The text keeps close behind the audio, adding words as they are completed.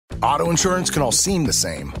Auto insurance can all seem the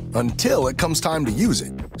same until it comes time to use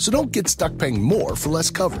it. So don't get stuck paying more for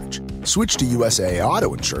less coverage. Switch to USAA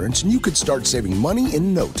Auto Insurance and you could start saving money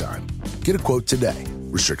in no time. Get a quote today.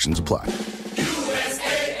 Restrictions apply.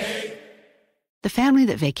 The family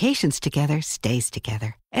that vacations together stays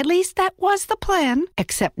together. At least that was the plan.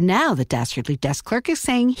 Except now the dastardly desk clerk is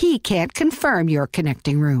saying he can't confirm your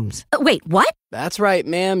connecting rooms. Wait, what? That's right,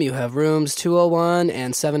 ma'am. You have rooms 201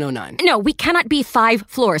 and 709. No, we cannot be 5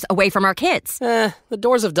 floors away from our kids. The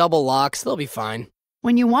doors have double locks. They'll be fine.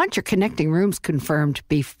 When you want your connecting rooms confirmed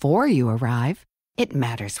before you arrive, it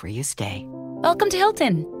matters where you stay. Welcome to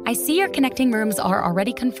Hilton. I see your connecting rooms are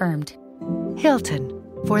already confirmed. Hilton,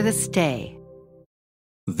 for the stay.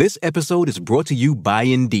 This episode is brought to you by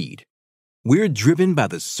Indeed. We're driven by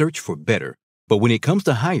the search for better, but when it comes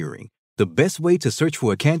to hiring, the best way to search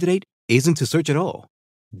for a candidate isn't to search at all.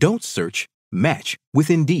 Don't search, match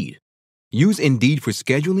with Indeed. Use Indeed for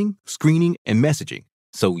scheduling, screening, and messaging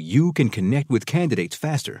so you can connect with candidates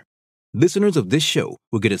faster. Listeners of this show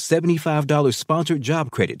will get a $75 sponsored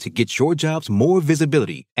job credit to get your jobs more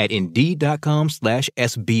visibility at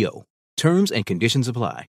Indeed.com/SBO. Terms and conditions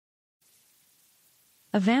apply.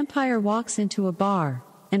 A vampire walks into a bar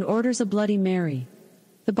and orders a Bloody Mary.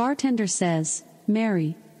 The bartender says,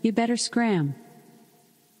 "Mary, you better scram."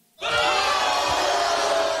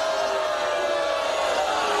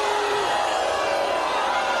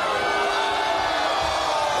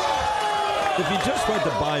 If you just read the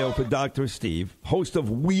bio for Dr. Steve, host of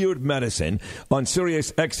Weird Medicine on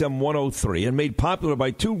Sirius XM 103 and made popular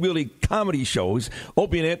by 2 really comedy shows,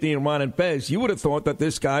 Opie and Anthony and Ron and Fez, you would have thought that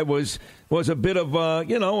this guy was a bit of, a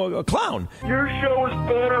clown. Your show was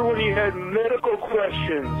better when you had medical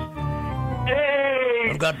questions. Hey!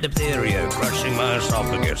 I've got diphtheria crushing my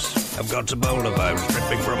esophagus. I've got Ebola virus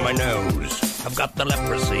dripping from my nose. I've got the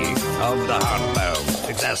leprosy of the heart valve,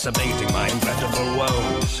 exacerbating my incredible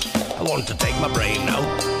woes. I want to take my brain out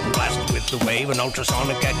and blast it with the wave, an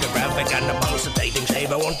ultrasonic echographic and a pulsating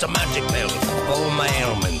shave. I want a magic pill for all my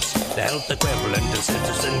ailments, the health equivalent to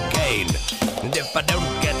Citizen Kane. And if I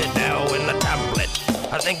don't get it now in the tablet,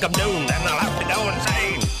 I think I'm doomed and I'll have to go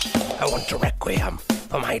insane. I want a requiem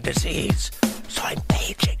for my disease, so I'm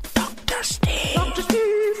paging Dr. Steve. Dr. Steve!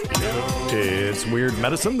 It's Weird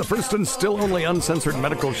Medicine, the first and still only uncensored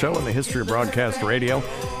medical show in the history of broadcast radio.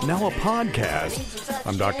 Now a podcast.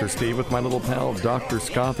 I'm Dr. Steve with my little pal, Dr.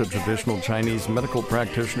 Scott, the traditional Chinese medical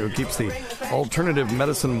practitioner who keeps the alternative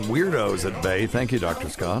medicine weirdos at bay. Thank you, Dr.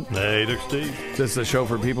 Scott. Hey, Dr. Steve. This is a show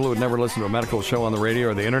for people who would never listen to a medical show on the radio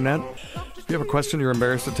or the internet. If you have a question you're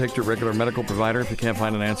embarrassed to take to your regular medical provider, if you can't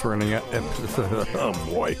find an answer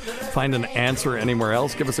find an answer anywhere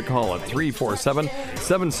else, give us a call at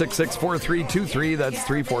 347-766-4323. That's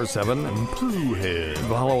 347-POOHEAD.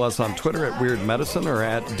 Follow us on Twitter at Weird Medicine or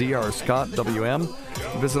at DrScottWM.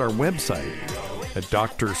 Visit our website at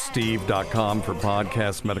drsteve.com for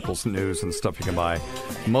podcasts, medical news, and stuff you can buy.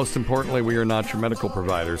 Most importantly, we are not your medical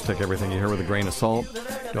providers. Take everything you hear with a grain of salt.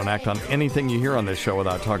 Don't act on anything you hear on this show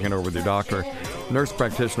without talking it over with your doctor, nurse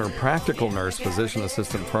practitioner, practical nurse, physician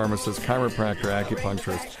assistant, pharmacist, chiropractor,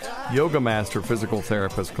 acupuncturist, yoga master, physical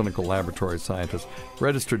therapist, clinical laboratory scientist,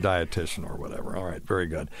 registered dietitian, or whatever. All right, very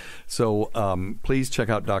good. So please check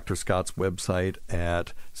out Dr. Scott's website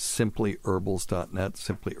at simplyherbals.net,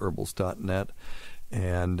 simplyherbals.net.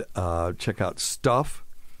 And check out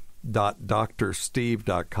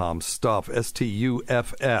stuff.drsteve.com. Stuff,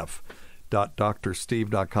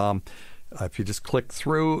 stuff.drsteve.com. If you just click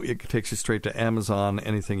through, it takes you straight to Amazon.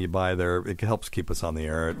 Anything you buy there, it helps keep us on the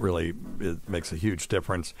air. It makes a huge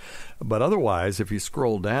difference. But otherwise, if you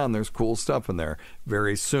scroll down, there's cool stuff in there.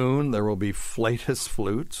 Very soon, there will be flatus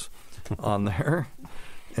flutes on there.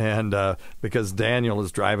 And because Daniel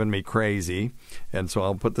is driving me crazy, and so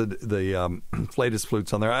I'll put the flatus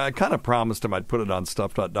flutes on there. I kind of promised him I'd put it on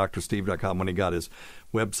stuff.drsteve.com when he got his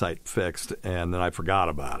website fixed, and then I forgot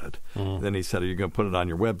about it. Then he said, "Are you going to put it on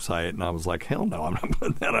your website?" And I was like, "Hell no, I'm not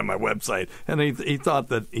putting that on my website." And he thought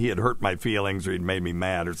that he had hurt my feelings or he'd made me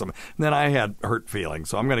mad or something. And then I had hurt feelings,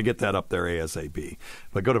 so I'm going to get that up there ASAP.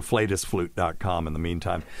 But go to flatusflute.com in the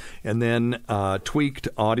meantime. And then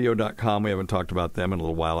tweakedaudio.com. We haven't talked about them in a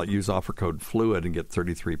little while. Use offer code FLUID and get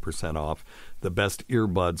 33% off. The best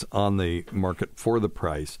earbuds on the market for the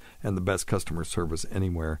price and the best customer service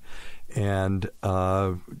anywhere. And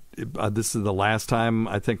this is the last time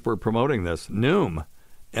I think we're promoting this. Noom,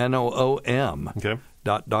 Noom, okay.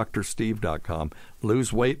 .drsteve.com.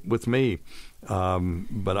 Lose weight with me.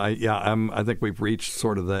 But I think we've reached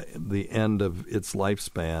sort of the end of its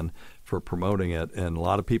lifespan for promoting it, and a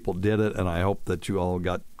lot of people did it, and I hope that you all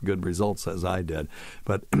got good results as I did.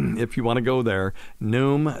 But if you want to go there,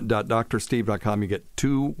 noom.drsteve.com, you get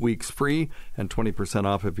 2 weeks free and 20%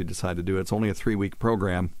 off if you decide to do it. It's only a 3-week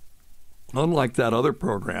program. Unlike that other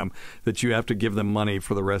program that you have to give them money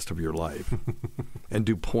for the rest of your life and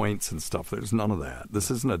do points and stuff. There's none of that. This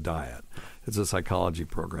isn't a diet. It's a psychology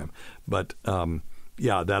program. But,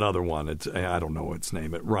 yeah, that other one, I don't know its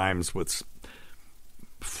name. It rhymes with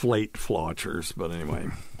flate flotchers. But anyway.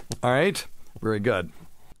 All right. Very good.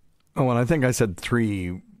 Oh, and I think I said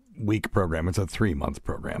 3-week program. It's a 3-month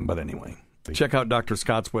program. But anyway. Check out Dr.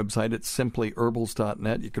 Scott's website. It's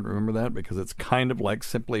simplyherbals.net. You can remember that because it's kind of like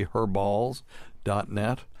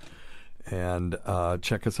simplyherbals.net. And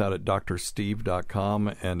check us out at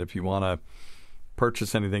drsteve.com. And if you want to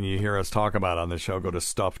purchase anything you hear us talk about on the show, go to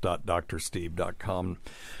stuff.drsteve.com.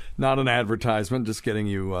 Not an advertisement, just getting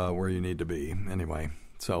you where you need to be. Anyway,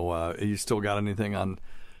 so you still got anything on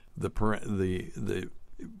the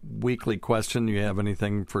weekly question? You have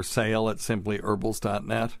anything for sale at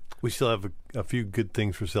simplyherbals.net? We still have a few good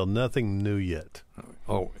things for sale. Nothing new yet.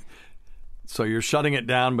 Oh, so you're shutting it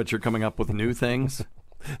down, but you're coming up with new things?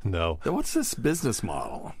 No. What's this business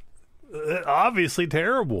model? Obviously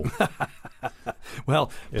terrible.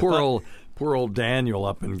 Well, poor old Daniel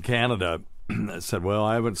up in Canada said, well,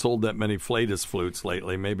 I haven't sold that many Flatus flutes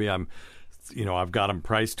lately. Maybe I've got them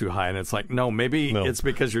priced too high. And it's like, no, it's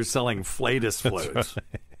because you're selling Flatus flutes.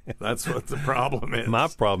 That's what the problem is. My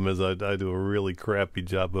problem is I do a really crappy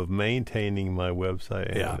job of maintaining my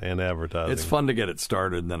website and advertising. It's fun to get it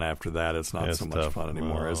started, and then after that, it's not so much tough. fun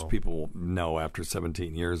anymore. As people know after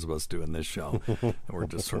 17 years of us doing this show, we're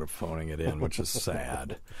just sort of phoning it in, which is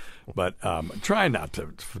sad. But try not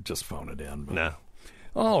to just phone it in. But. No.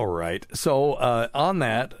 All right. So on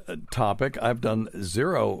that topic, I've done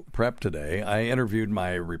zero prep today. I interviewed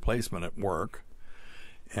my replacement at work.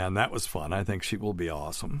 And that was fun. I think she will be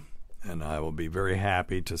awesome. And I will be very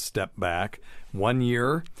happy to step back 1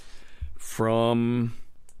 year from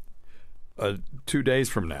 2 days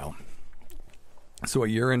from now. So a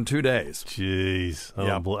year and 2 days. Jeez.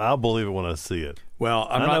 I'll believe it when I see it. Well,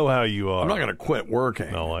 I know how you are. I'm not going to quit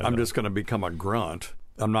working. No, I'm just going to become a grunt.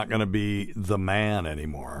 I'm not going to be the man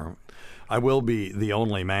anymore. I will be the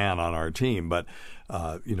only man on our team, but,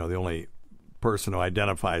 the only person who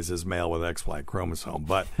identifies as male with XY chromosome,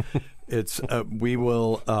 but it's we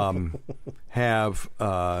will have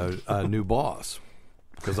a new boss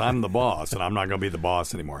because I'm the boss and I'm not going to be the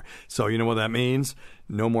boss anymore. So you know what that means?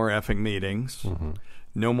 No more effing meetings. Mm-hmm.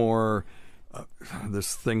 No more.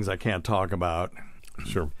 There's things I can't talk about.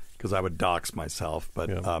 Sure, because I would dox myself.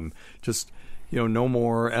 But just no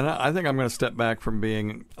more. And I think I'm going to step back from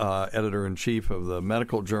being editor in chief of the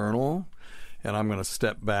medical journal. And I'm going to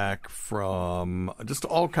step back from just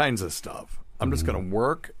all kinds of stuff. I'm just going to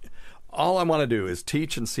work. All I want to do is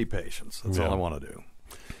teach and see patients. That's all I want to do.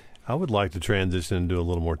 I would like to transition and do a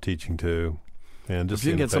little more teaching too. And just if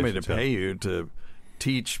you can get somebody to pay you to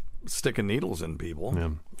teach sticking needles in people.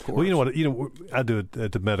 Yeah. Well, you know what? I do it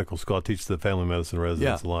at the medical school. I teach the family medicine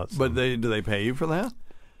residents a lot. So. But do they pay you for that?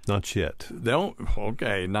 Not yet. They don't.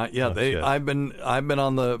 Okay, not yet. Yet. I've been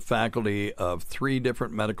on the faculty of 3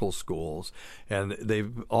 different medical schools, and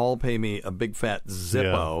they've all pay me a big fat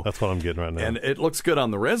Zippo. Yeah, that's what I'm getting right now. And it looks good on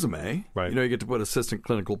the resume. Right. You get to put assistant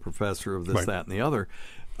clinical professor of this, that, and the other.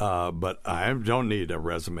 But I don't need a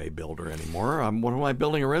resume builder anymore. What am I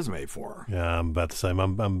building a resume for? Yeah, I'm about to say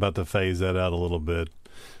I'm about to phase that out a little bit.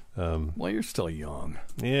 Well, you're still young.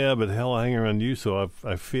 Yeah, but hell, I hang around you, so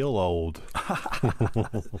I feel old.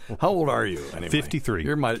 How old are you, anyway? 53.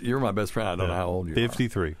 You're my best friend. I don't know how old you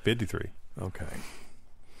 53. are. 53. Okay.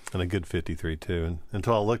 And a good 53, too. And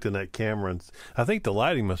until I looked in that camera, and I think the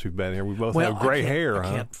lighting must be bad here. We both have gray hair, I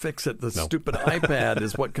can't fix it. The stupid iPad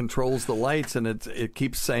is what controls the lights, and it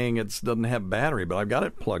keeps saying it doesn't have battery, but I've got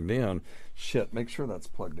it plugged in. Shit, make sure that's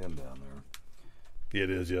plugged in down there. It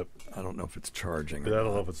is, yep. I don't know if it's charging. I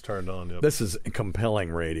don't know if it's turned on, yep. This is compelling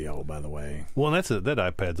radio, by the way. Well, that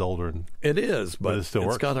iPad's older. It is, but it still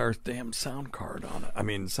works. It's got our damn sound card on it. I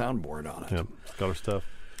mean, soundboard on it. Yep, it's got our stuff.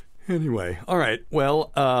 Anyway, all right.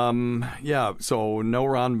 Well, so no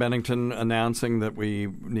Ron Bennington announcing that we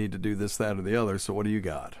need to do this, that, or the other. So what do you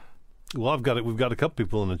got? Well, we've got a couple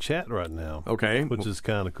people in the chat right now. Okay. Which is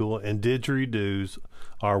kind of cool. And didgeridoos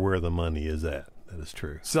are where the money is at. That is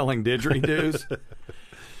true. Selling didgeridoos?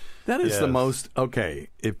 That is the most, okay,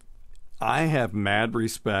 if I have mad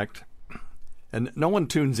respect, and no one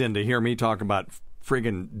tunes in to hear me talk about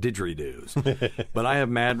friggin' didgeridoos, but I have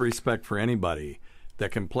mad respect for anybody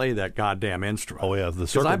that can play that goddamn instrument. Oh yeah, the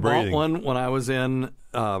circle breathing. I bought one when I was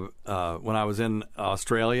in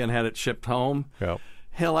Australia and had it shipped home. Yep.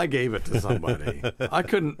 Hell, I gave it to somebody. I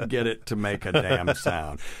couldn't get it to make a damn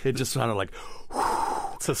sound. It just sounded like.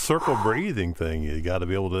 It's a circle breathing thing. You got to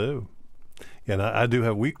be able to do. And I do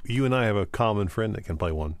have. You and I have a common friend that can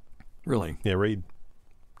play one. Really? Yeah, Reed.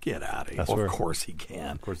 Get out of here. Well, of course he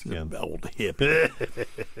can. Of course he can. Old hippie.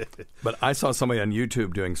 But I saw somebody on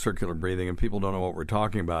YouTube doing circular breathing, and people don't know what we're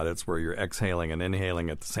talking about. It's where you're exhaling and inhaling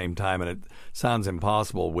at the same time, and it sounds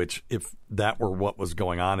impossible, which if that were what was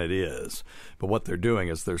going on, it is. But what they're doing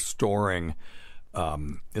is they're storing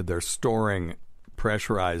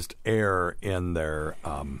pressurized air in their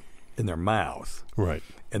mouth. Right.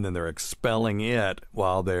 And then they're expelling it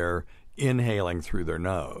while they're inhaling through their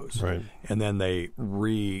nose, right, and then they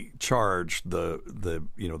recharge the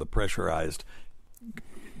pressurized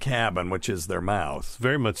cabin, which is their mouth.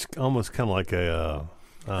 Very much, almost kind of like a.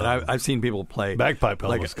 And I've seen people play bagpipe,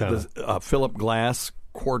 like almost kind of. Philip Glass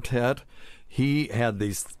quartet. He had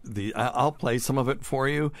these. I'll play some of it for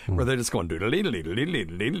you, where they're just going and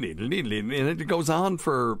it goes on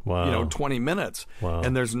for 20 minutes,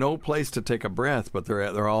 and there's no place to take a breath, but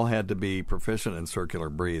they're all had to be proficient in circular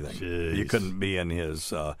breathing. Jeez. You couldn't be in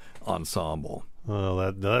his ensemble.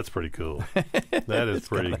 Well, that's pretty cool. That is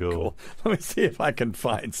pretty cool. Let me see if I can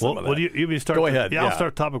find some of that. Well, you start. Go ahead. Yeah, I'll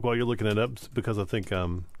start topic while you're looking it up because I think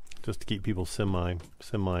just to keep people semi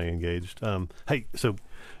engaged. Hey, so.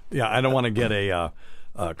 Yeah, I don't want to get a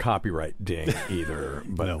copyright ding either,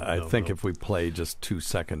 but I think if we play just 2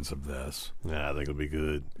 seconds of this, I think it'll be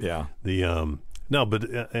good. Yeah. The no, but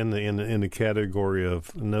in the category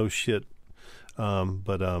of no shit,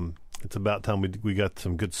 but it's about time we got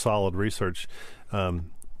some good solid research. I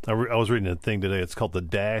was reading a thing today. It's called the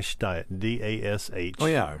DASH diet, DASH. Oh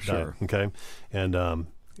yeah, sure. Diet, okay, and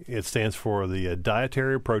it stands for the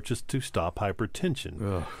dietary approaches to stop hypertension.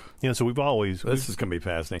 Ugh. So we've always... This is going to be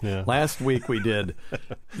fascinating. Yeah. Last week we did,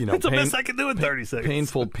 That's the best I can do in 30 seconds.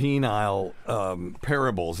 Painful penile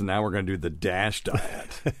parables, and now we're going to do the DASH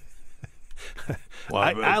diet. Well,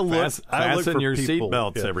 I look fasten for your people,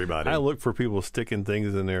 seatbelts, everybody. I look for people sticking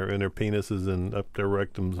things in their penises and up their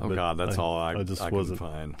rectums. Oh, God, that's all I just wasn't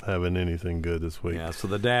find. Having anything good this week. Yeah, so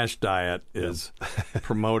the DASH diet is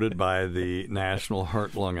promoted by the National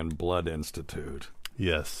Heart, Lung, and Blood Institute.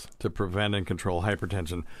 Yes. To prevent and control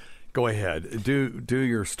hypertension. Go ahead. Do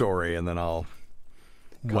your story, and then I'll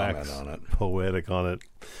comment on it. Poetic on it.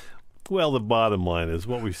 Well, the bottom line is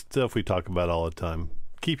stuff we talk about all the time.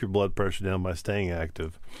 Keep your blood pressure down by staying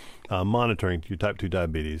active, monitoring your type 2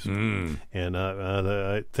 diabetes, and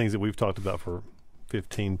the things that we've talked about for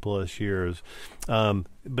 15 plus years.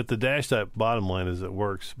 But the DASH diet bottom line is it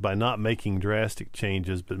works by not making drastic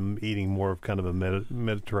changes, but eating more of kind of a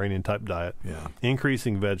Mediterranean type diet. Yeah.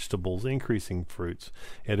 Increasing vegetables, increasing fruits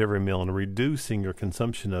at every meal, and reducing your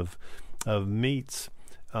consumption of meats.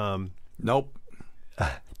 Nope.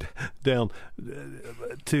 Down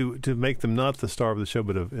to make them not the star of the show,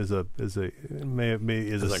 but as a side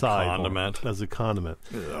condiment. As a condiment.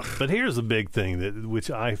 Ugh. But here's the big thing which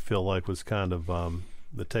I feel like was kind of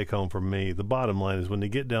the take home for me. The bottom line is when they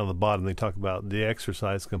get down to the bottom, they talk about the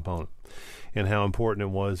exercise component and how important it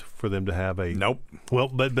was for them to have a Well,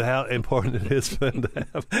 but how important it is for them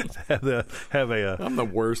to have a. I'm the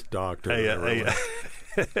worst doctor.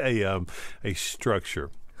 A structure.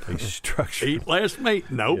 A structure. Eat less meat.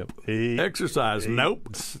 Nope. Yep. Exercise.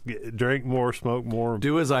 Nope. Drink more. Smoke more.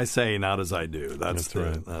 Do as I say, not as I do. That's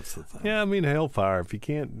right. That's the thing. Yeah, I mean, hellfire. If you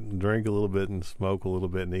can't drink a little bit and smoke a little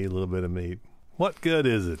bit and eat a little bit of meat, what good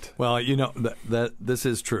is it? Well, that this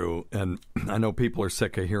is true, and I know people are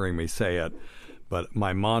sick of hearing me say it, but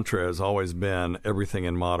my mantra has always been everything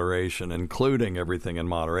in moderation, including everything in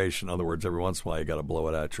moderation. In other words, every once in a while you got to blow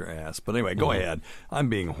it out your ass. But anyway, go ahead. I'm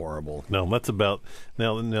being horrible. No, that's about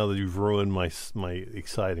now that you've ruined my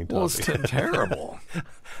exciting topic. Well, it's terrible.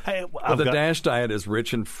 Hey, the DASH diet is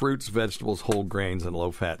rich in fruits, vegetables, whole grains, and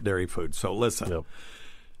low-fat dairy foods. So listen,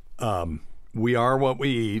 we are what we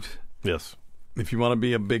eat. Yes. If you want to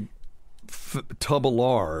be a big tub of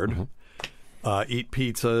lard. Eat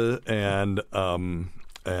pizza and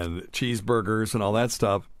cheeseburgers and all that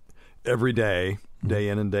stuff every day, day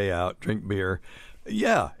in and day out. Drink beer,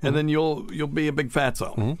 and then you'll be a big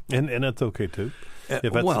fatso, and that's okay too.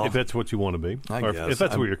 If that's what you want to be, if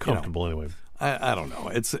that's where you're comfortable anyway. I don't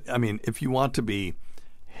know. If you want to be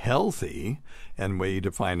healthy, and we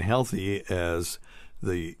define healthy as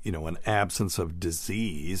an absence of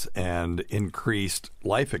disease and increased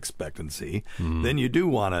life expectancy, then you do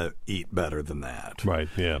want to eat better than that. Right,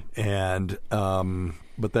 yeah. And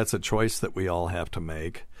but that's a choice that we all have to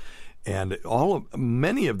make. And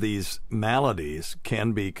many of these maladies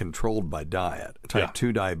can be controlled by diet. Type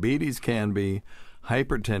 2 diabetes can be.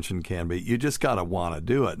 Hypertension can be. You just got to want to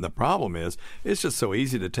do it. And the problem is, it's just so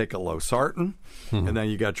easy to take a losartan, and then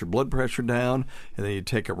you got your blood pressure down, and then you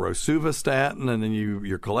take a rosuvastatin, and then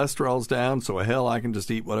your cholesterol's down. So hell, I can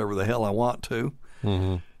just eat whatever the hell I want to.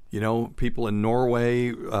 You know, people in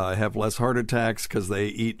Norway have less heart attacks because they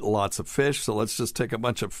eat lots of fish. So let's just take a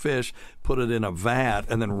bunch of fish, put it in a vat,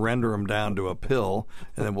 and then render them down to a pill,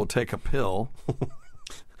 and then we'll take a pill.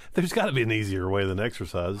 There's got to be an easier way than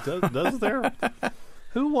exercise, does there?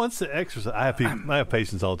 Who wants to exercise? I have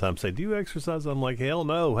patients all the time say, "Do you exercise?" I'm like, "Hell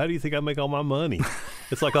no! How do you think I make all my money?"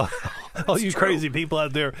 It's like all you crazy people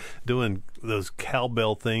out there doing those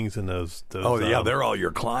cowbell things and those. They're all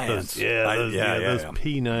your clients. Those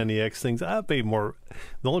P90X things. I pay more.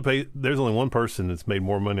 There's only one person that's made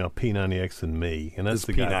more money on P90X than me, and that's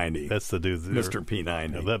the P90. guy. That's the dude, Mr.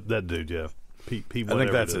 P90. Yeah, that dude, yeah. P. I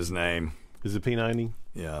think that's his name. Is it P90?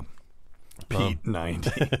 Yeah.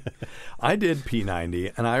 P90. I did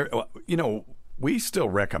P90, and we still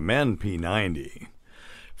recommend P90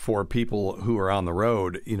 for people who are on the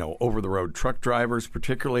road, over the road truck drivers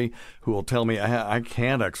particularly, who will tell me I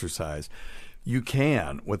can't exercise. You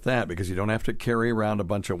can with that because you don't have to carry around a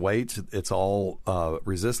bunch of weights. It's all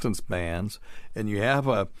resistance bands, and you have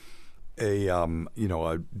a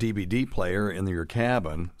DVD player in your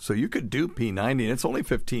cabin, so you could do P90, and it's only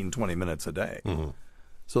 15-20 minutes a day.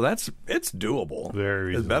 So it's doable.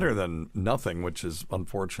 Very It's better than nothing, which is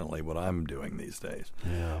unfortunately what I'm doing these days.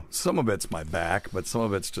 Yeah. Some of it's my back, but some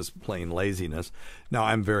of it's just plain laziness. Now,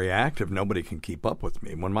 I'm very active. Nobody can keep up with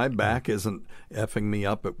me. When my back isn't effing me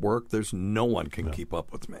up at work, there's no one can keep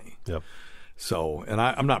up with me. Yep. So, and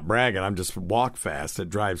I'm not bragging. I'm just walk fast. It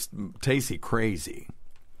drives Tacey crazy.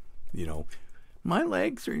 My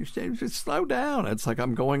legs are just slow down. It's like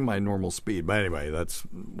I'm going my normal speed. But anyway, that's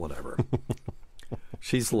whatever.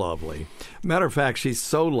 She's lovely. Matter of fact, she's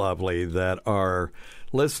so lovely that our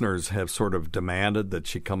listeners have sort of demanded that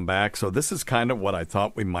she come back. So this is kind of what I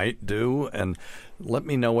thought we might do. And let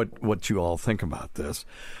me know what you all think about this.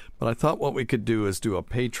 But I thought what we could do is do a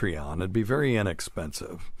Patreon. It'd be very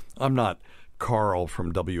inexpensive. I'm not Carl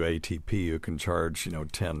from WATP who can charge,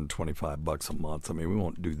 $10, $25 a month. I mean, we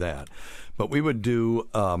won't do that. But we would do,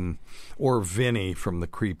 or Vinny from the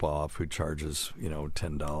Creep Off who charges,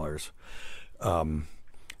 $10.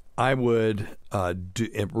 I would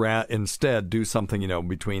instead do something,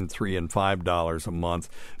 between $3 and $5 a month,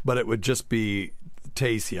 but it would just be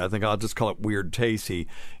Tacey. I think I'll just call it Weird Tacey,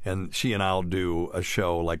 and she and I'll do a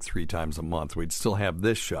show like 3 times a month. We'd still have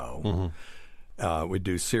this show. We'd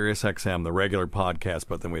do Sirius XM, the regular podcast,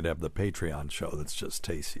 but then we'd have the Patreon show that's just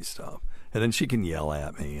Tacey stuff. And then she can yell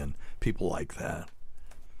at me, and people like that.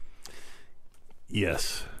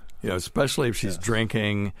 Yes. Especially if she's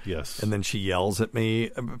drinking. Yes. And then she yells at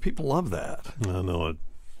me. People love that. I know it.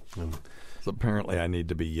 So apparently I need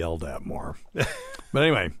to be yelled at more. But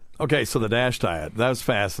anyway, okay, so the DASH diet. That was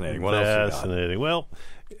fascinating. What else you got? Fascinating. Well,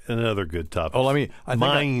 another good topic. Oh,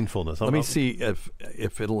 mindfulness. Let me see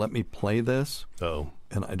if it'll let me play this. Oh.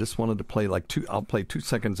 And I just wanted to play I'll play 2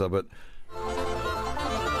 seconds of it.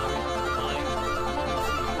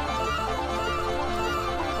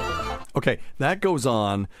 Okay, that goes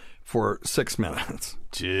on for 6 minutes.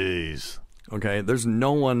 Jeez. Okay, there's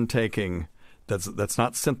no one taking that's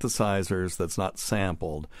not synthesizers, that's not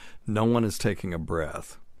sampled. No one is taking a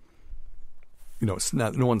breath. No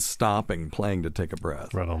one's stopping playing to take a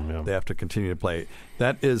breath. Right on, yeah. They have to continue to play.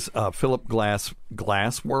 That is Philip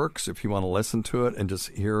Glassworks, if you want to listen to it and just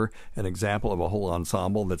hear an example of a whole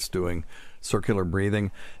ensemble that's doing circular breathing.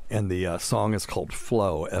 And the song is called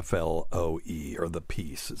Flow, F-L-O-E, or the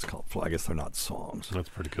piece is called Flow. I guess they're not songs. That's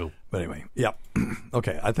pretty cool. But anyway, yeah.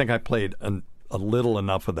 Okay, I think I played a little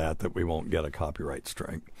enough of that we won't get a copyright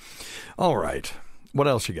strike. All right. What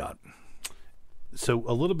else you got? So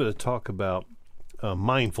a little bit of talk about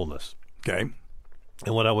mindfulness. Okay.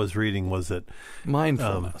 And what I was reading was that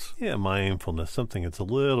mindfulness. Mindfulness, something that's a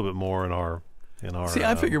little bit more in our. See,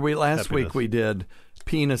 I figured last happiness. week we did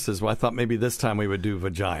penises. Well, I thought maybe this time we would do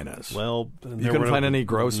vaginas. Well, you couldn't find any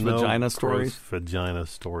gross vagina stories. Gross vagina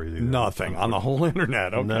stories. Either. Nothing on the whole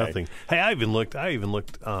internet. Okay. Nothing. Hey, I even looked.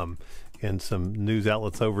 In some news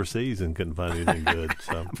outlets overseas and couldn't find anything good.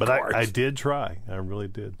 So, but I did try. I really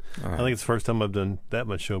did. Right. I think it's the first time I've done that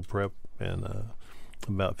much show prep in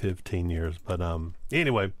about 15 years. But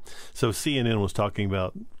anyway, so CNN was talking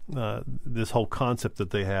about this whole concept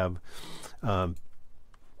that they have, and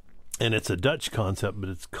it's a Dutch concept, but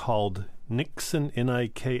it's called Niksen,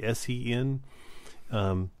 Niksen.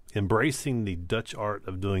 embracing the Dutch art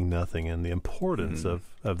of doing nothing and the importance of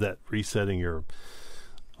that resetting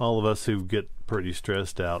all of us who get pretty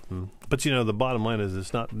stressed out. But the bottom line is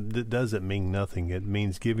it doesn't mean nothing. It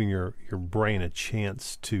means giving your brain a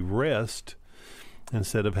chance to rest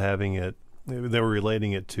instead of having it. They were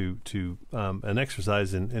relating it to an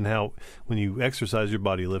exercise and how when you exercise your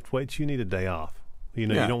body, lift weights, you need a day off. You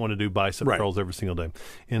don't want to do bicep curls every single day.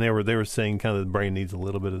 And they were saying kind of the brain needs a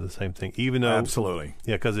little bit of the same thing, even though absolutely,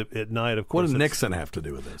 because at night, of course. What does Nixon have to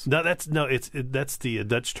do with this? No, that's the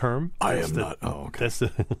Dutch term. I am not. Oh, okay. That's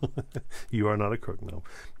you are not a crook, no,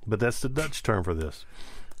 but that's the Dutch term for this.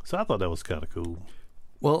 So I thought that was kind of cool.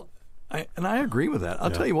 Well, I agree with that. I'll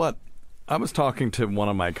tell you what. I was talking to one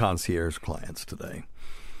of my concierge clients today,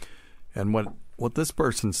 and what this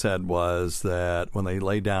person said was that when they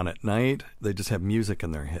lay down at night, they just have music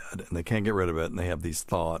in their head, and they can't get rid of it, and they have these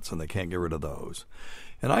thoughts, and they can't get rid of those.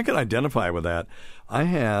 And I can identify with that. I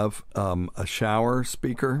have a shower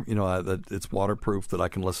speaker, that it's waterproof, that I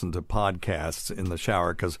can listen to podcasts in the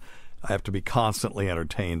shower because I have to be constantly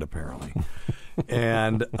entertained, apparently.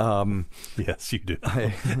 And yes, you do.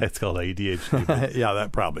 That's called ADHD.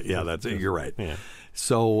 You're right. Yeah.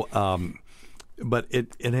 So, but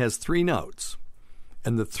it has 3 notes.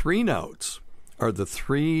 And the 3 notes are the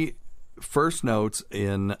 3 first notes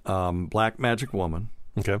in Black Magic Woman.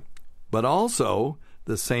 Okay. But also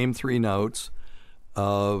the same 3 notes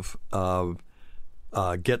of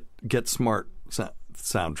Get Smart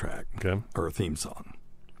soundtrack or theme song.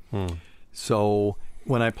 So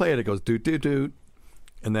when I play it, it goes doot doot doot,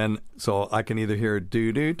 and then so I can either hear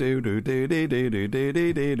do do do do do do do do do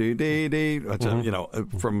do do do do,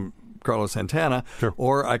 from Carlos Santana,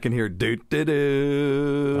 or I can hear doot do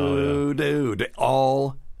do do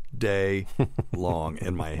all day long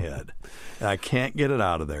in my head. And I can't get it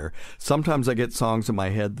out of there. Sometimes I get songs in my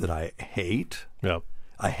head that I hate. Yep.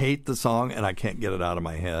 I hate the song and I can't get it out of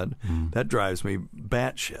my head. That drives me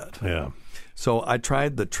batshit. Yeah. So I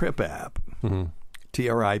tried the Trip app,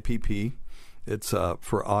 TRIPP. It's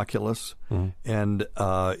for Oculus, and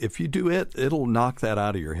if you do it, it'll knock that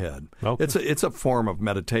out of your head. Okay. It's a form of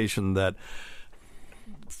meditation that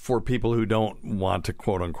for people who don't want to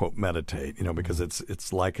quote unquote meditate, because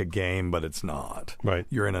it's like a game, but it's not. Right.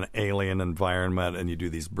 You're in an alien environment, and you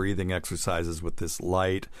do these breathing exercises with this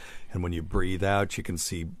light, and when you breathe out, you can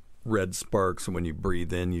see red sparks, and when you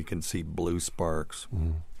breathe in, you can see blue sparks,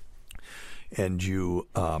 and you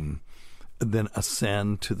then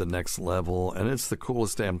ascend to the next level, and it's the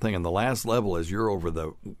coolest damn thing. And the last level is you're over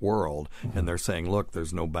the world, and they're saying, look,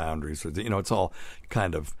 there's no boundaries. It's all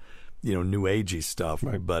kind of, new agey stuff.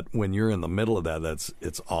 Right. But when you're in the middle of that,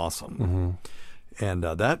 it's awesome. And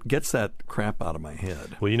that gets that crap out of my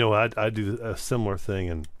head. Well, I do a similar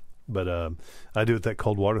thing, but I do that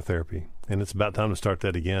cold water therapy, and it's about time to start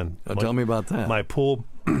that again. Tell me about that. My pool.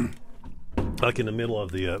 Like in the middle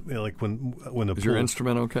of the, like when the Is your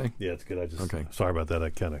instrument okay? Yeah, it's good. Sorry about that. I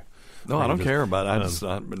kind of. No, I don't care about it. The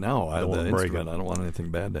instrument. I don't want anything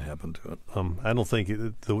bad to happen to it. I don't think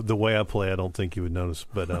the way I play, I don't think you would notice.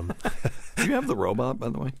 But do you have the robot, by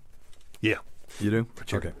the way? Yeah, you do.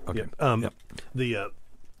 Sure. Okay. Yeah.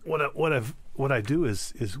 What I do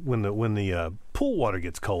is when the pool water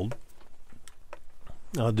gets cold,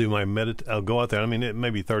 I'll do my I'll go out there. I mean, it may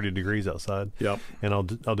be 30 degrees outside. Yep. And I'll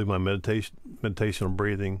do my meditational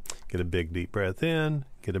breathing. Get a big deep breath in.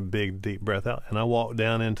 Get a big deep breath out. And I walk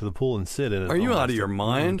down into the pool and sit in it. Are you out of your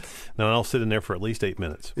mind? No, I'll sit in there for at least 8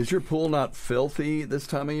 minutes. Is your pool not filthy this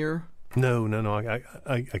time of year? No.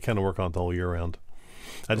 I kind of work on it the whole year round.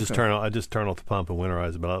 I just turn off the pump and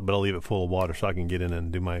winterize it, but I'll leave it full of water so I can get in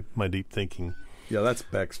and do my deep thinking. Yeah, that's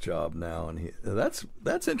Beck's job now, and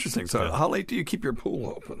that's interesting. So, how late do you keep your pool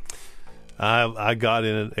open? I got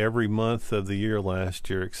in it every month of the year last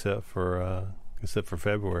year, except for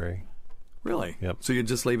February. Really? Yep. So you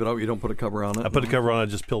just leave it open? You don't put a cover on it? I put a cover on it.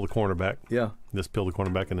 Just peel the corner back. Yeah. Just peel the corner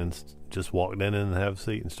back, and then just walk down in and have a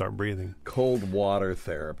seat and start breathing. Cold water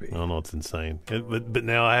therapy. I don't know, it's insane. But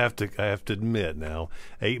now I have to admit,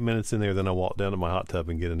 8 minutes in there, then I walk down to my hot tub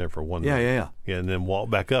and get in there for 1 minute. Yeah, and then walk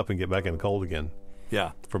back up and get back in the cold again.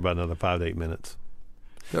 Yeah. For about another 5 to 8 minutes.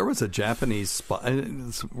 There was a Japanese spa.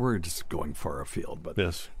 We're just going far afield, but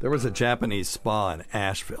yes. There was a Japanese spa in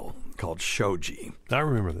Asheville called Shoji. I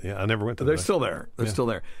remember that. Yeah, I never went to that. They're still there. They're still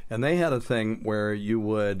there. And they had a thing where you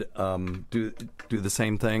would do the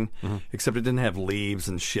same thing, except it didn't have leaves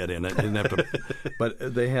and shit in it. It didn't have to,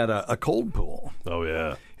 but they had a cold pool. Oh,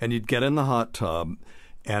 yeah. And you'd get in the hot tub,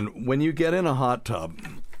 and when you get in a hot tub,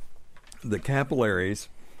 the capillaries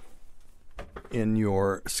in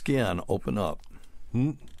your skin open up.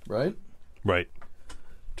 Right? Right.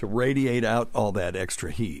 to radiate out all that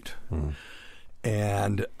extra heat.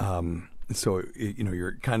 And so,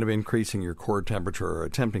 you're kind of increasing your core temperature, or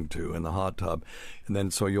attempting to, in the hot tub. And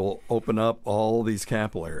then so you'll open up all these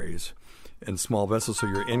capillaries and small vessels, so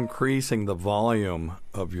you're increasing the volume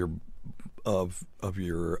of your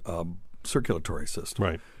circulatory system.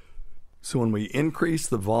 Right. So when we increase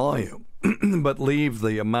the volume but leave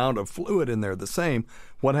the amount of fluid in there the same,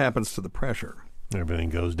 what happens to the pressure? Everything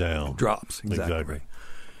goes down. It drops. Exactly.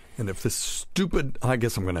 And if this stupid, I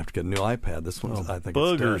guess I'm going to have to get a new iPad. This one's, I think,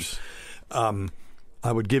 boogers. It's done.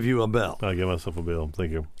 I would give you a bell. I'll give myself a bill.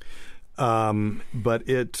 Thank you. But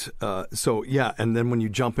and then when you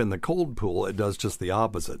jump in the cold pool, it does just the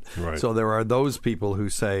opposite. Right. So there are those people who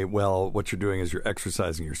say, well, what you're doing is you're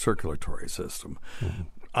exercising your circulatory system.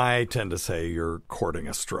 I tend to say you're courting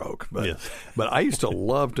a stroke. But, yes. But I used to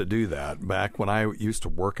love to do that back when I used to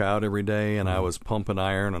work out every day, and I was pumping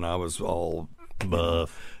iron, and I was all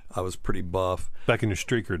buff. I was pretty buff. Back in your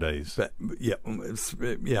streaker days.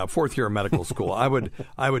 Yeah, fourth year of medical school. I would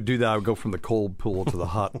do that. I would go from the cold pool to the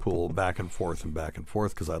hot pool, back and forth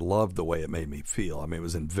because I loved the way it made me feel. I mean, it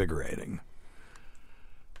was invigorating.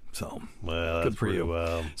 So, well, good for you.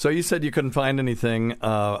 Well. So you said you couldn't find anything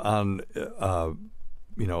on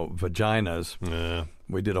vaginas. Yeah.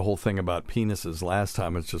 We did a whole thing about penises last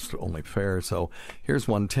time. It's just only fair. So here's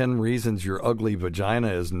 10 reasons your ugly vagina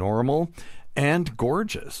is normal and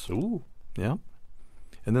gorgeous. Ooh. Yeah.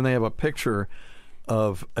 And then they have a picture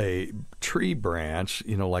of a tree branch,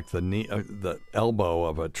 like the elbow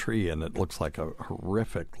of a tree, and it looks like a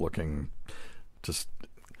horrific looking, just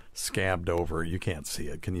scabbed over. You can't see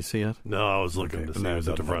it. Can you see it? No, I was looking to see it was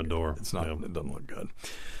at the front door. It's not. It doesn't look good.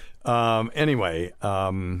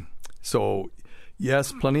 So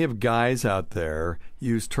yes, plenty of guys out there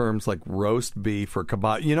use terms like roast beef or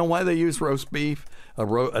kebab. You know why they use roast beef?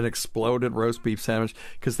 An exploded roast beef sandwich?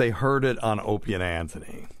 Because they heard it on Opie and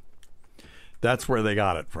Anthony. That's where they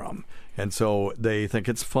got it from. And so they think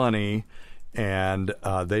it's funny, and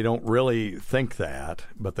they don't really think that,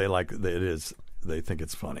 but they think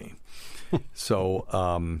it's funny.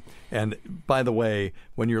 So, and by the way,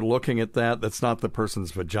 when you're looking at that, that's not the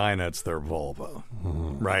person's vagina, it's their vulva,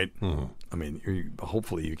 right? Mm-hmm. I mean,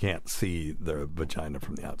 hopefully you can't see the vagina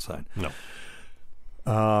from the outside. No.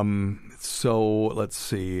 So let's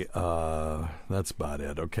see. That's about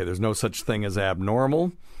it. Okay, there's no such thing as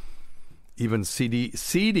abnormal. Even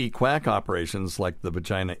seedy quack operations like the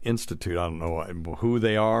Vagina Institute, I don't know who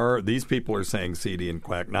they are. These people are saying seedy and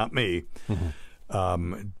quack, not me.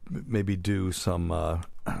 Mm-hmm. Maybe do some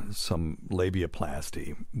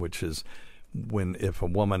labiaplasty, which is if a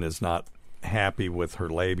woman is not happy with her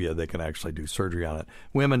labia, they can actually do surgery on it.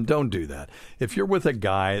 Women, don't do that. If you're with a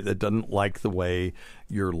guy that doesn't like the way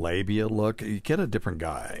your labia look, you get a different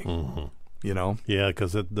guy. Mm-hmm. Yeah,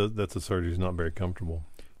 because that's a surgery is not very comfortable.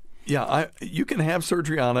 Yeah, you can have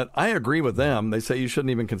surgery on it. I agree with them. They say you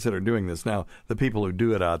shouldn't even consider doing this. Now, the people who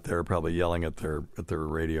do it out there are probably yelling at their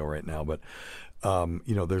radio right now, but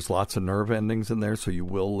there's lots of nerve endings in there, so you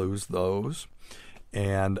will lose those.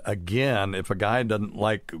 And again, if a guy doesn't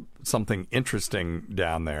like something interesting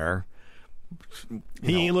down there,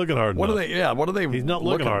 he ain't looking hard enough. What are they? He's not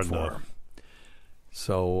looking hard for? enough.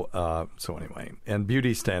 So anyway, and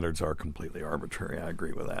beauty standards are completely arbitrary. I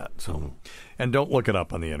agree with that. So, and don't look it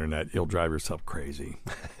up on the internet. You'll drive yourself crazy.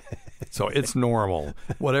 So it's normal.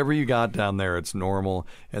 Whatever you got down there, it's normal.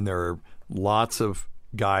 And there are lots of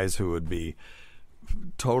guys who would be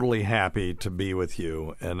totally happy to be with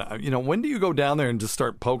you. And when do you go down there and just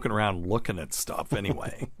start poking around looking at stuff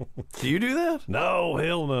anyway? Do you do that? No,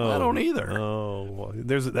 hell no. I don't either. No. Well,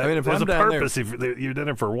 there's a I'm purpose. If you're doing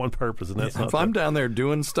it for one purpose, and that's not. If I'm down there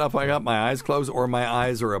doing stuff, I got my eyes closed or my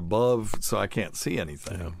eyes are above so I can't see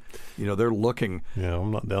anything. Yeah. They're looking. Yeah,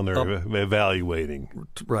 I'm not down there evaluating.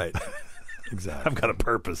 Right. Exactly. I've got a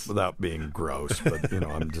purpose. Without being gross, but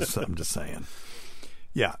I'm just saying.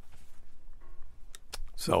 Yeah.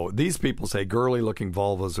 So these people say girly-looking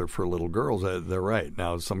vulvas are for little girls. They're right.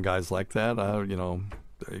 Now, some guys like that. There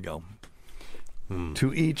you go.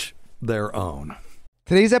 To each their own.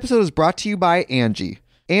 Today's episode is brought to you by Angie.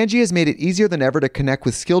 Angie has made it easier than ever to connect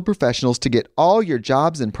with skilled professionals to get all your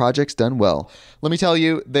jobs and projects done well. Let me tell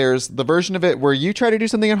you, there's the version of it where you try to do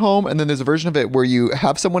something at home, and then there's a version of it where you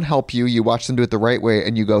have someone help you, you watch them do it the right way,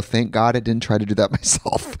 and you go, thank God I didn't try to do that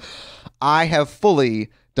myself. I have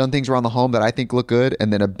fully done things around the home that I think look good,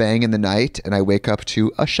 and then a bang in the night, and I wake up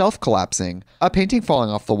to a shelf collapsing, a painting falling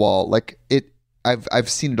off the wall. I've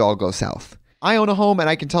seen it all go south. I own a home, and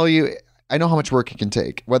I can tell you, I know how much work it can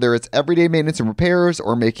take, whether it's everyday maintenance and repairs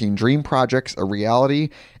or making dream projects a reality.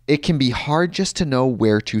 it can be hard just to know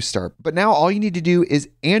where to start. But now all you need to do is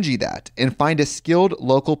Angie that and find a skilled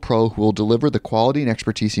local pro who will deliver the quality and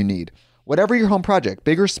expertise you need. Whatever your home project,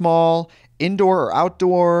 big or small, indoor or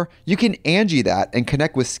outdoor, you can Angie that and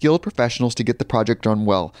connect with skilled professionals to get the project done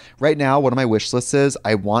well. Right now, one of my wish lists is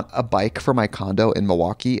I want a bike for my condo in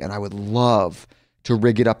Milwaukee, and I would love to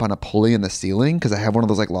rig it up on a pulley in the ceiling because I have one of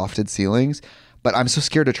those like lofted ceilings, but I'm so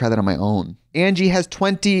scared to try that on my own. Angie has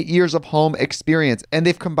 20 years of home experience, and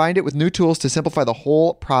they've combined it with new tools to simplify the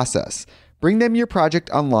whole process. Bring them your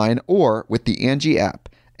project online or with the Angie app.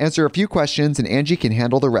 Answer a few questions and Angie can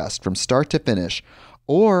handle the rest from start to finish,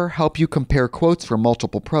 or help you compare quotes from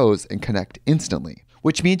multiple pros and connect instantly,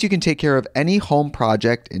 which means you can take care of any home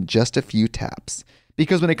project in just a few taps.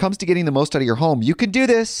 Because when it comes to getting the most out of your home, you can do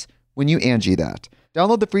this when you Angie that.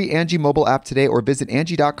 Download the free Angie mobile app today or visit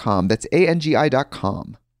Angie.com. That's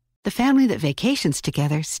ANGI.com. The family that vacations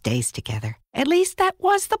together stays together. At least that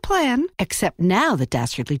was the plan. Except now the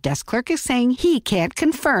dastardly desk clerk is saying he can't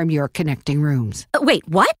confirm your connecting rooms. Wait,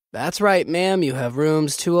 what? That's right, ma'am. You have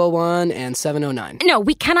rooms 201 and 709. No,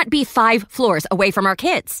 we cannot be 5 floors away from our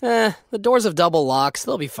kids. The doors have double locks.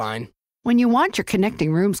 They'll be fine. When you want your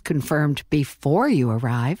connecting rooms confirmed before you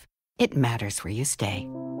arrive, it matters where you stay.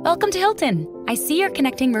 Welcome to Hilton. I see your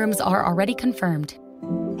connecting rooms are already confirmed.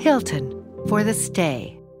 Hilton, for the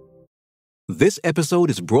stay. This episode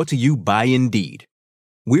is brought to you by Indeed.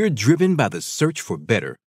 We're driven by the search for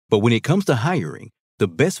better, but when it comes to hiring, the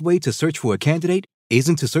best way to search for a candidate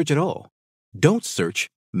isn't to search at all. Don't search,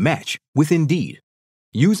 match with Indeed.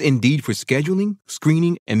 Use Indeed for scheduling,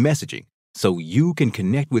 screening, and messaging so you can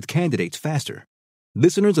connect with candidates faster.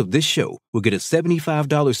 Listeners of this show will get a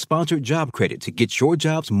 $75 sponsored job credit to get your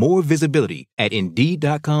jobs more visibility at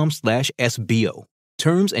Indeed.com/SBO.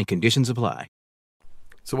 Terms and conditions apply.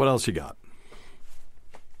 So what else you got?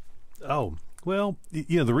 Oh, well,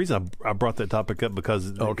 the reason I brought that topic up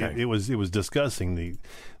because it was discussing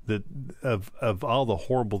of all the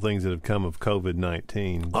horrible things that have come of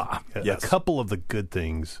COVID-19. Yes. A couple of the good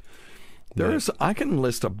things. I can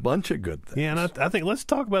list a bunch of good things. Yeah, and I think let's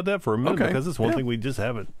talk about that for a minute because it's one thing we just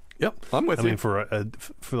haven't. Yep, I'm with you. I mean, for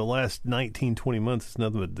the last 19, 20 months, it's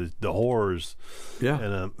nothing but the horrors. Yeah,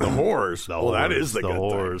 and, the horrors. Well, that is the good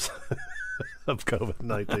horrors of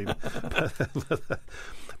COVID-19.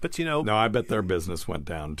 But no, I bet their business went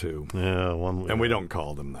down too. Yeah, and we don't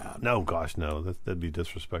call them that. No, gosh, no, that'd be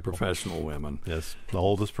disrespectful. Professional women. Yes, the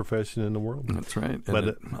oldest profession in the world. That's right.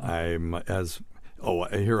 But I'm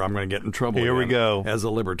going to get in trouble. Here we go. As a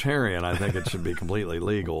libertarian, I think it should be completely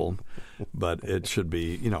legal, but it should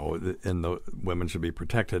be, and the women should be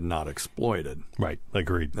protected, not exploited. Right.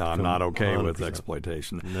 Agreed. Now, I'm not okay 100%. with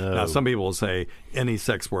exploitation. No. Now, some people will say any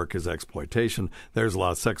sex work is exploitation. There's a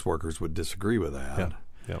lot of sex workers would disagree with that. Yeah.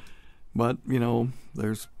 Yep. But,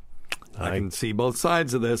 I can see both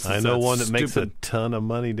sides of this. I know one that makes a ton of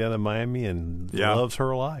money down in Miami and loves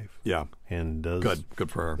her life. Yeah. And does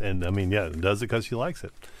good for her. And does it because she likes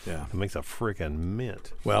it. Yeah. It makes a freaking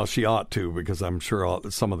mint. Well, she ought to, because I'm sure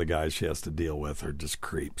some of the guys she has to deal with are just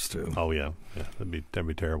creeps too. Oh yeah, that'd be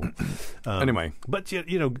terrible. Anyway, but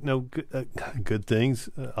good things.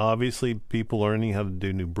 Obviously, people learning how to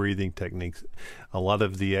do new breathing techniques. A lot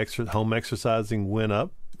of the home exercising went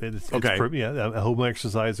up. Home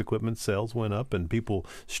exercise equipment sales went up, and people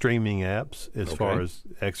streaming apps as far as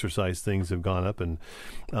exercise things have gone up. And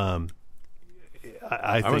I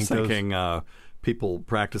was thinking people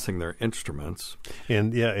practicing their instruments.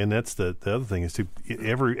 And that's the other thing is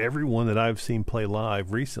everyone that I've seen play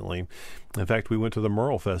live recently. In fact, we went to the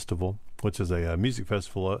Merle Festival, which is a music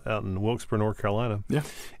festival out in Wilkesboro, North Carolina. Yeah.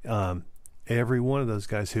 Every one of those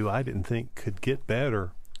guys who I didn't think could get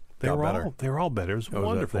better. They were all better. It was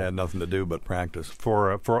wonderful. They had nothing to do but practice.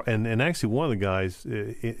 And actually one of the guys,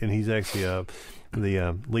 and he's actually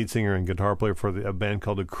the lead singer and guitar player for a band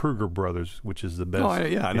called the Kruger Brothers, which is the best. Oh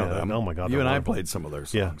yeah, I know them. Oh my God, you and wonderful. I played some of their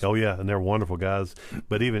songs. Yeah. Oh yeah, and they're wonderful guys.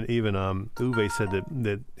 But even Uwe said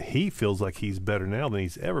that he feels like he's better now than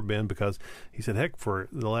he's ever been, because he said, heck, for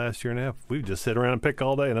the last year and a half, we've just sit around and pick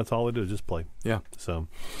all day, and that's all we do is just play. Yeah. So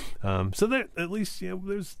that at least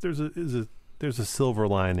there's a silver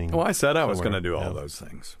lining. Well, I said I was going to do all those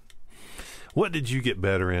things. What did you get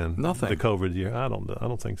better in? Nothing. The COVID year? I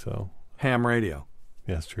don't think so. Ham radio.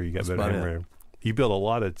 Yeah, that's true. You got better ham radio. You built a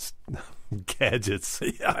lot of gadgets.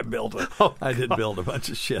 Yeah, I did build a bunch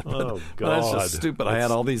of shit. But, oh God, but that's just stupid. I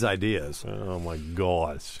had all these ideas. Oh my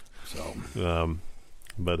gosh. So,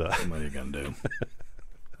 but what are you going to do?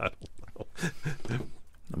 I don't know.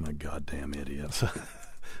 I'm a goddamn idiot.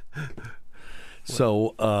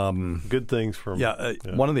 So, good things from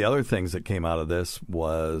one of the other things that came out of this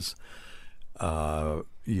was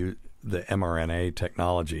the mRNA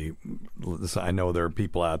technology. I know there are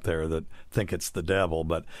people out there that think it's the devil,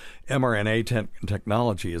 but mRNA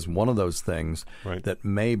technology is one of those things that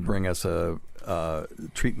may bring us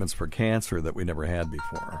treatments for cancer that we never had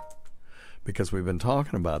before. Because we've been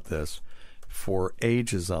talking about this for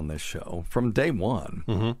ages on this show, from day one.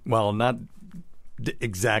 Mm-hmm. Well, not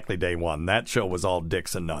exactly day one. That show was all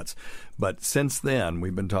dicks and nuts. But since then,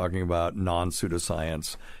 we've been talking about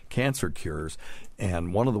non-pseudoscience cancer cures.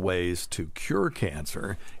 And one of the ways to cure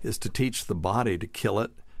cancer is to teach the body to kill it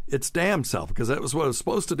its damn self, because that was what it was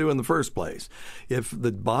supposed to do in the first place. If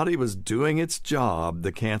the body was doing its job,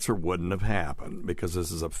 the cancer wouldn't have happened, because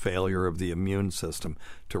this is a failure of the immune system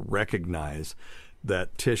to recognize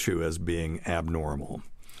that tissue as being abnormal.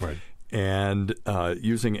 Right. And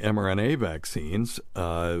using mRNA vaccines,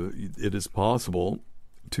 it is possible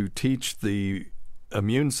to teach the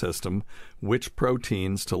immune system which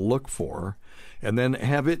proteins to look for, and then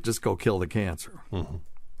have it just go kill the cancer. Mm-hmm.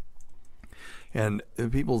 And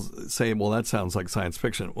people say, well, that sounds like science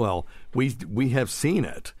fiction. Well, we have seen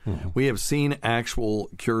it. Mm-hmm. We have seen actual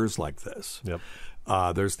cures like this. Yep.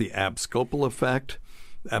 There's the abscopal effect.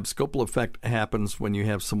 The abscopal effect happens when you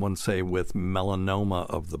have someone, say, with melanoma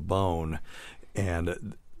of the bone,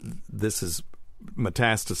 and this is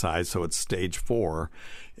metastasized, so it's stage 4,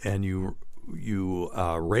 and you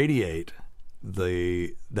radiate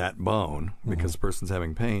that bone because the person's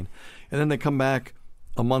having pain, and then they come back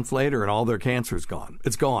a month later and all their cancer's gone.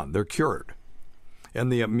 It's gone. They're cured.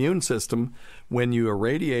 And the immune system, when you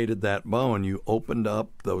irradiated that bone, you opened up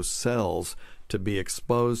those cells to be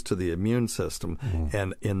exposed to the immune system. Mm-hmm.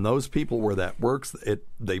 And in those people where that works,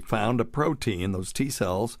 they found a protein, those T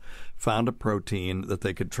cells found a protein that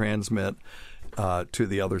they could transmit to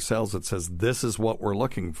the other cells that says, this is what we're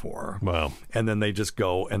looking for. Wow. And then they just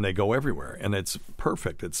go, and they go everywhere. And it's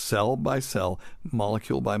perfect. It's cell by cell,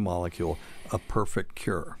 molecule by molecule, a perfect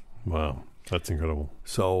cure. Wow. That's incredible.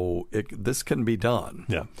 So this can be done.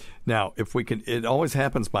 Yeah. Now, if we can, it always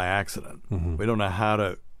happens by accident. Mm-hmm. We don't know how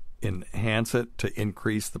to enhance it to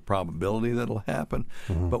increase the probability that it'll happen,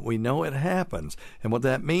 but we know it happens. And what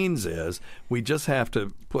that means is we just have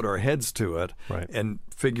to put our heads to it and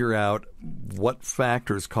figure out what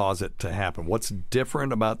factors cause it to happen. What's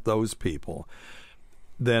different about those people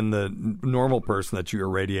than the normal person that you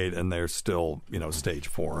irradiate and they're still, stage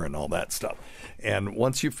 4 and all that stuff. And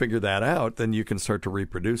once you figure that out, then you can start to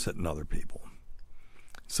reproduce it in other people.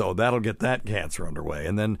 So that'll get that cancer underway.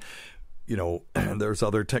 And then there's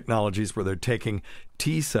other technologies where they're taking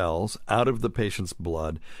T cells out of the patient's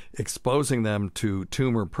blood, exposing them to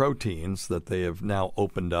tumor proteins that they have now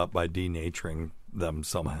opened up by denaturing them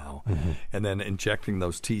somehow, and then injecting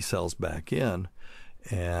those T cells back in,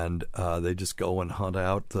 and they just go and hunt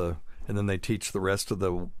out and then they teach the rest of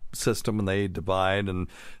the system, and they divide and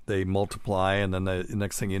they multiply, and then the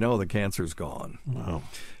next thing you know, the cancer's gone. Wow.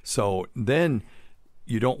 So then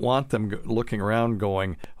you don't want them looking around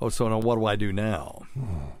going, oh, so now what do I do now?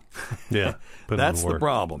 Yeah. That's the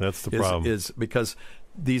problem. That's the problem. Is because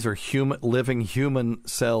these are living human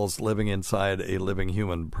cells living inside a living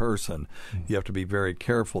human person. You have to be very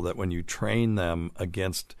careful that when you train them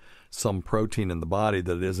against some protein in the body,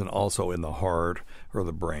 that it isn't also in the heart or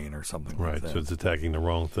the brain or something like that. Right, so it's attacking the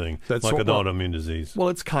wrong thing. That's like an autoimmune disease. Well,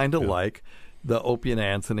 it's kind of like the Opie and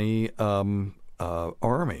Anthony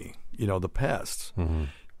army. The pests. Mm-hmm.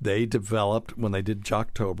 They developed, when they did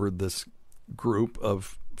Jocktober, this group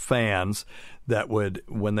of fans that would,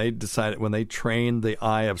 when they trained the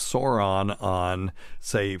Eye of Sauron on,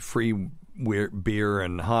 say, free beer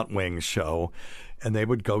and hot wings show, and they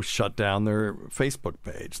would go shut down their Facebook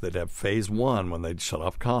page. They'd have phase 1 when they'd shut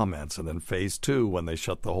off comments, and then phase 2 when they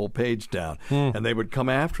shut the whole page down, and they would come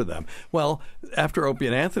after them. Well, after Opie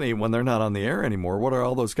and Anthony, when they're not on the air anymore, what are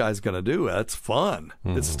all those guys going to do? That's fun.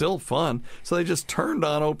 It's still fun. So they just turned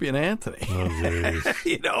on Opie and Anthony.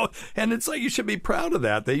 Oh, and it's like, you should be proud of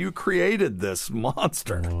that you created this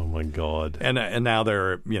monster. Oh my God. And now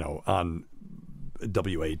they're on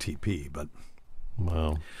WATP, but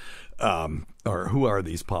wow. Or who are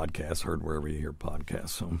these podcasts? Heard wherever you hear podcasts.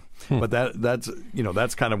 So, but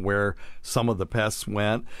that's kind of where some of the pests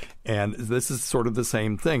went, and this is sort of the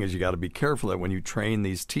same thing. Is you got to be careful that when you train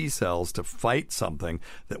these T cells to fight something,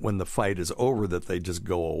 that when the fight is over, that they just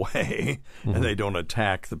go away and they don't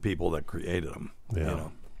attack the people that created them. Yeah.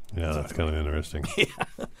 Yeah, that's kind of interesting.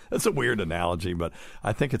 Yeah, that's a weird analogy, but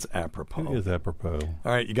I think it's apropos. It is apropos.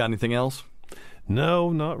 All right, you got anything else?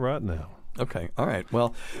 No, not right now. Okay. All right.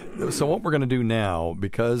 Well, so what we're going to do now,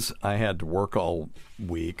 because I had to work all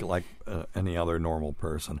week like any other normal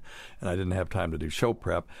person, and I didn't have time to do show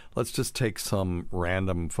prep, let's just take some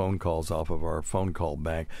random phone calls off of our phone call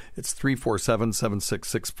bank. It's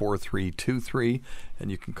 347-766-4323, and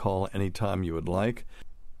you can call anytime you would like.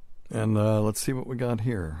 And let's see what we got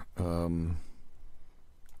here. Okay.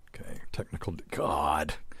 Technical.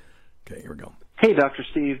 God. Okay, here we go. Hey, Dr.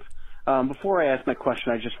 Steve. Before I ask my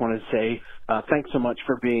question, I just wanted to say thanks so much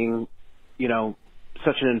for being,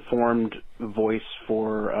 such an informed voice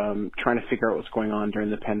for trying to figure out what's going on during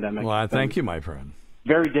the pandemic. Well, thank you, my friend.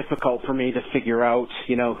 Very difficult for me to figure out,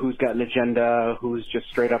 who's got an agenda, who's just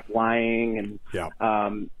straight up lying, and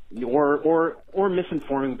or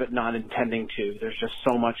misinforming but not intending to. There's just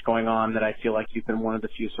so much going on that I feel like you've been one of the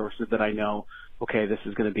few sources that I know. Okay, this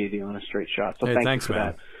is going to be the honest straight shot. So thanks for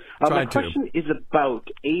that. My question is about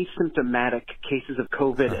asymptomatic cases of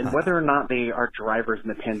COVID and whether or not they are drivers in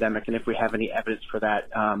the pandemic, and if we have any evidence for that.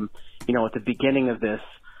 At the beginning of this,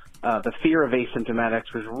 the fear of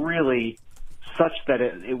asymptomatics was really such that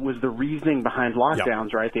it was the reasoning behind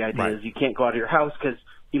lockdowns, right? The idea is you can't go out of your house because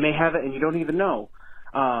you may have it and you don't even know.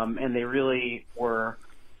 And they really were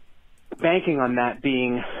banking on that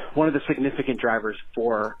being one of the significant drivers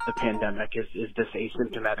for the pandemic is this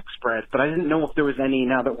asymptomatic spread. But I didn't know if there was any,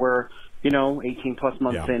 now that we're, 18 plus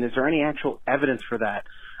months in, is there any actual evidence for that?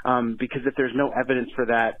 Because if there's no evidence for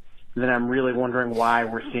that, then I'm really wondering why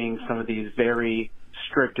we're seeing some of these very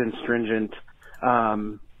strict and stringent,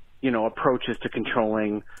 approaches to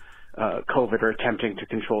controlling COVID or attempting to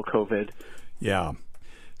control COVID. Yeah.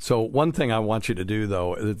 So one thing I want you to do,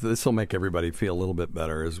 though, this will make everybody feel a little bit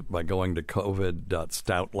better, is by going to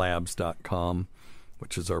covid.stoutlabs.com,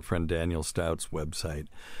 which is our friend Daniel Stout's website.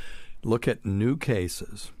 Look at new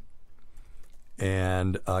cases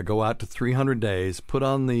and go out to 300 days, put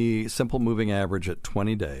on the simple moving average at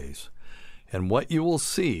 20 days. And what you will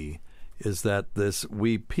see is that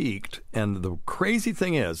we peaked. And the crazy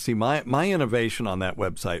thing is, see, my innovation on that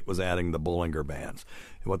website was adding the Bollinger Bands.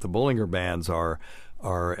 What the Bollinger Bands are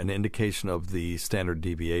an indication of the standard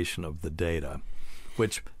deviation of the data,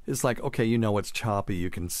 which is like, okay, it's choppy. You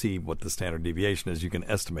can see what the standard deviation is. You can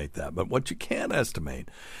estimate that. But what you can't estimate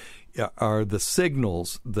are the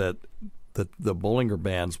signals that the Bollinger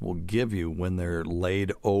Bands will give you when they're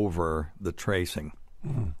laid over the tracing.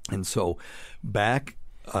 Mm-hmm. And so back,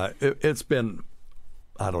 it's been,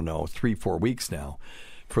 3-4 weeks now.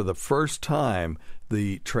 For the first time,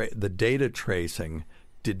 the data tracing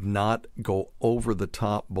did not go over the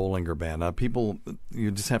top Bollinger Band. Now, people,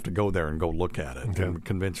 you just have to go there and go look at it and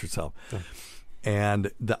convince yourself. Okay.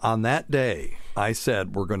 And on that day, I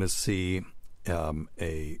said we're going to see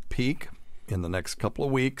a peak in the next couple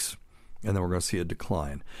of weeks, and then we're going to see a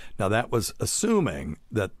decline. Now, that was assuming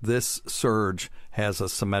that this surge has a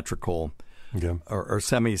symmetrical or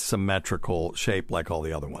semi-symmetrical shape like all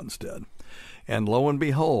the other ones did. And lo and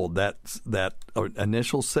behold, that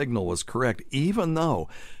initial signal was correct, even though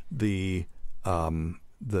the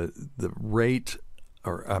rate,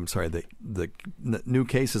 the new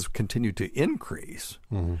cases continued to increase.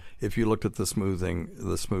 Mm-hmm. If you looked at the smooth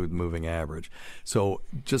moving average. So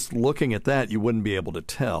just looking at that, you wouldn't be able to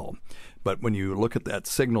tell. But when you look at that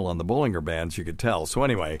signal on the Bollinger Bands, you could tell. So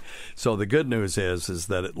anyway, the good news is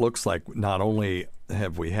that it looks like not only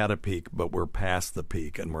have we had a peak, but we're past the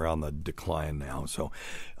peak and we're on the decline now. So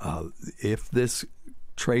if this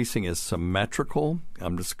tracing is symmetrical,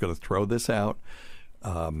 I'm just going to throw this out.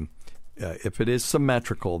 If it is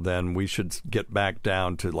symmetrical, then we should get back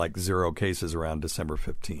down to like 0 cases around December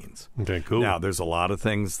 15th. Okay, cool. Now, there's a lot of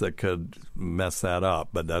things that could mess that up,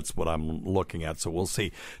 but that's what I'm looking at. So we'll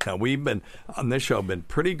see. Now, we've been, on this show, been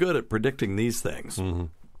pretty good at predicting these things.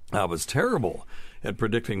 Mm-hmm. I was terrible at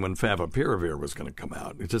predicting when favipiravir was going to come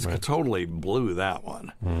out. It just totally blew that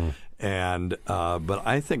one. Mm-hmm. And but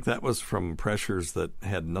I think that was from pressures that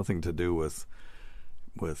had nothing to do with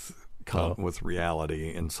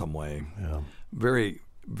reality in some way. Yeah. Very,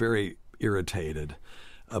 very irritated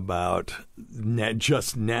about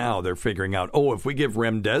just now they're figuring out, if we give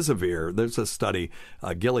remdesivir, there's a study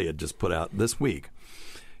Gilead just put out this week,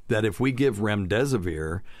 that if we give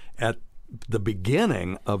remdesivir at the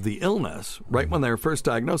beginning of the illness, right when they're first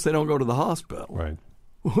diagnosed, they don't go to the hospital. Right.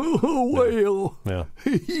 Well,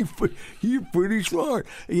 you're pretty smart.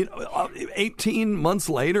 18 months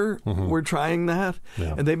later, we're trying that,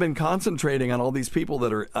 and they've been concentrating on all these people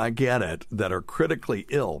that are, I get it, that are critically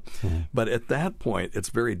ill. Mm-hmm. But at that point, it's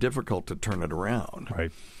very difficult to turn it around.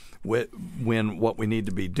 Right. When what we need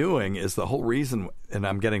to be doing is the whole reason, and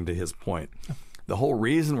I'm getting to his point, the whole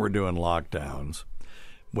reason we're doing lockdowns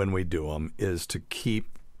when we do them is to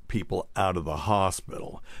keep people out of the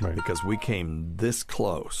hospital because we came this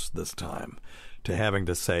close this time to having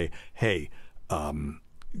to say, hey,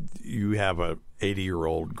 you have a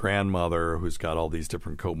 80-year-old grandmother who's got all these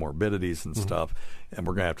different comorbidities and stuff, and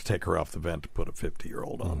we're going to have to take her off the vent to put a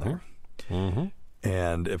 50-year-old on there.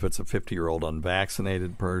 And if it's a 50-year-old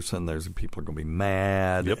unvaccinated person, people are going to be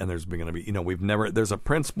mad, and there's going to be, there's a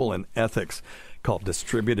principle in ethics called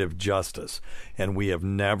distributive justice, and we have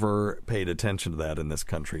never paid attention to that in this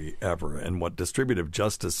country ever. And what distributive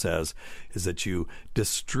justice says is that you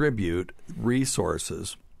distribute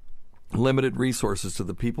resources, limited resources, to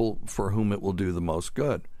the people for whom it will do the most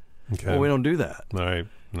good. Well, we don't do that. Right.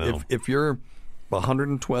 No. If you're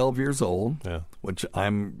 112 years old, which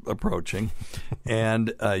I'm approaching,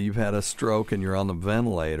 and you've had a stroke and you're on the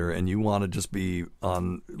ventilator and you want to just be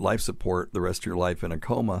on life support the rest of your life in a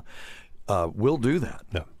coma, we'll do that.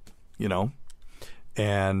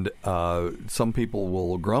 And some people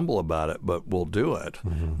will grumble about it, but we'll do it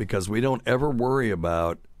because we don't ever worry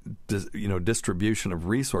about distribution of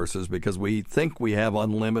resources because we think we have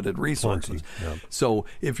unlimited resources. So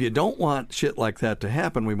if you don't want shit like that to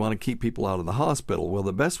happen, we want to keep people out of the hospital. Well,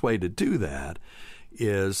 the best way to do that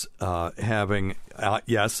is having,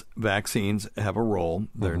 yes, vaccines have a role.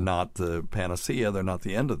 They're not the panacea. They're not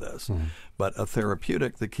the end of this. But a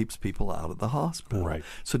therapeutic that keeps people out of the hospital.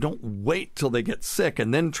 So don't wait till they get sick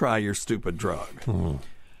and then try your stupid drug.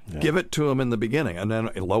 Give it to them in the beginning, and then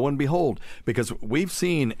lo and behold, because we've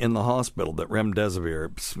seen in the hospital that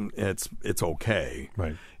remdesivir, it's okay.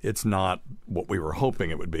 It's not what we were hoping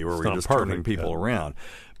it would be, where we're just turning people around.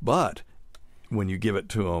 But when you give it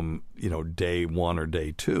to them, day 1 or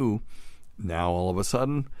day 2, now all of a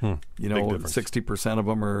sudden, 60% of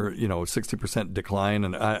them are, 60% decline,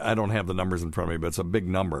 and I don't have the numbers in front of me, but it's a big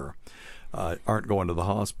number. Aren't going to the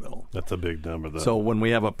hospital. That's a big number, though. So when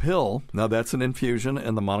we have a pill, now that's an infusion,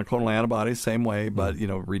 and the monoclonal antibodies, same way, but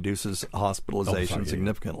reduces hospitalization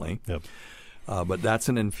significantly. But that's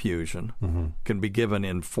an infusion. Can be given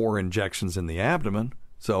in 4 injections in the abdomen,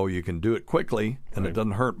 so you can do it quickly, and it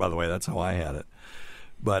doesn't hurt, by the way. That's how I had it.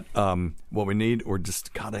 But what we need, we're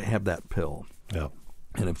just got to have that pill.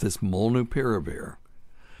 And if this molnupiravir,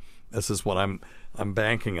 this is what I'm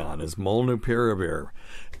banking on, is molnupiravir.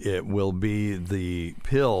 It will be the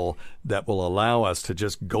pill that will allow us to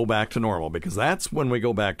just go back to normal, because that's when we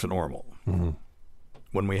go back to normal.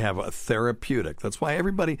 When we have a therapeutic. That's why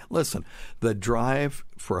everybody, listen, the drive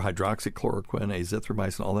for hydroxychloroquine,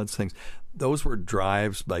 azithromycin, all those things, those were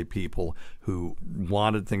drives by people who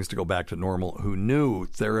wanted things to go back to normal, who knew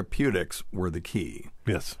therapeutics were the key.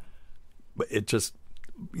 But it just,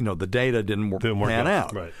 the data didn't pan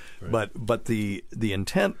out. But the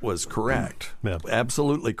intent was correct.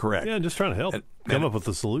 Absolutely correct. Just trying to help. Come up with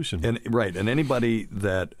a solution. And anybody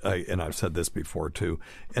that, and I've said this before too,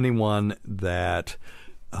 anyone that,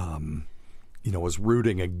 was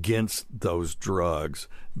rooting against those drugs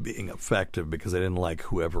being effective because they didn't like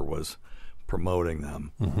whoever was promoting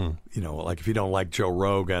them. Like if you don't like Joe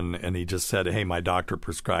Rogan and he just said, hey, my doctor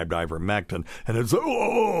prescribed ivermectin, and it's,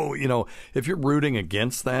 if you're rooting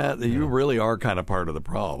against that, you really are kind of part of the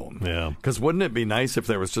problem. Because wouldn't it be nice if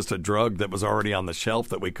there was just a drug that was already on the shelf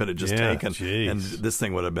that we could have just taken and this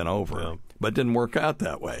thing would have been over? But it didn't work out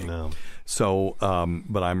that way. So,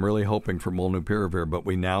 but I'm really hoping for molnupiravir. But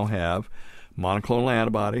we now have monoclonal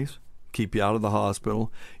antibodies, keep you out of the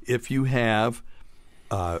hospital. If you have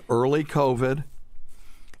early COVID,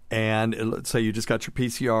 and let's say you just got your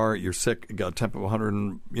PCR, you're sick, you got a temp of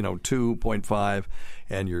 102.5,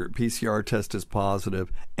 and your PCR test is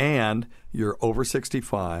positive, and you're over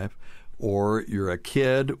 65, or you're a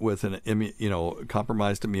kid with an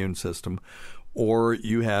compromised immune system, or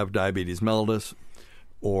you have diabetes mellitus,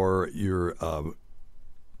 or you're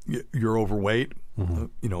overweight,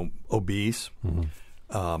 obese.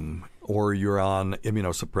 Or you're on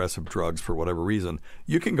immunosuppressive drugs for whatever reason,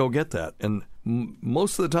 you can go get that. And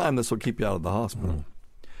most of the time, this will keep you out of the hospital.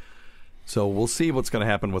 So we'll see what's going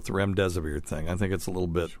to happen with the remdesivir thing. I think it's a little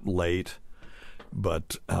bit late,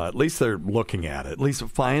 but at least they're looking at it. At least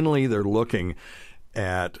finally they're looking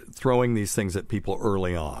at throwing these things at people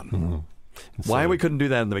early on. Why we couldn't do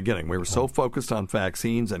that in the beginning? We were so focused on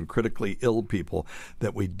vaccines and critically ill people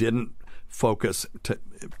that we didn't focus,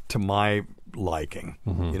 to my liking,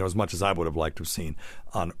 as much as I would have liked to have seen,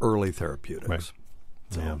 on early therapeutics.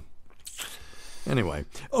 Anyway,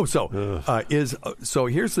 so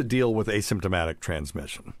here's the deal with asymptomatic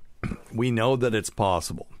transmission. We know that it's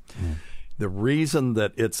possible. The reason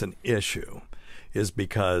that it's an issue is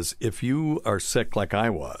because if you are sick like I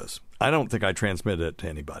was, I don't think I transmitted it to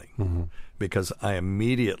anybody because I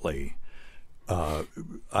immediately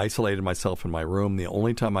isolated myself in my room. The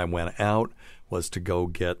only time I went out was to go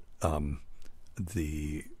get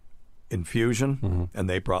the infusion, and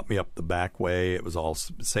they brought me up the back way. It was all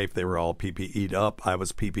safe. They were all PPE'd up. I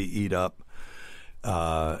was PPE'd up.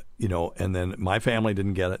 And then my family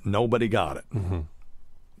didn't get it. Nobody got it.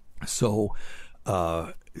 So,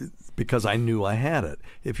 because I knew I had it.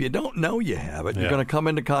 If you don't know you have it, you're going to come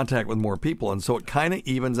into contact with more people, and so it kind of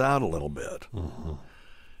evens out a little bit.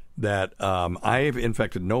 That I've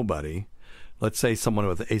infected nobody. Let's say someone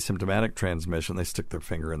with asymptomatic transmission, they stick their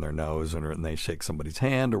finger in their nose and they shake somebody's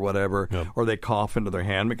hand or whatever, or they cough into their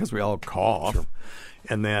hand because we all cough,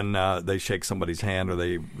 and then they shake somebody's hand, or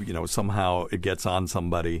they, somehow it gets on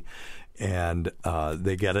somebody and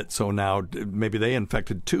they get it. So now maybe they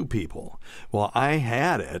infected 2 people. Well, I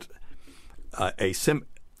had it.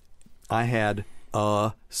 I had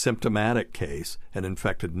a symptomatic case and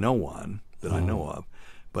infected no one that I know of.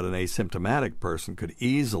 But an asymptomatic person could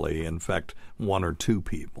easily infect 1 or 2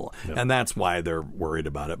 people. And that's why they're worried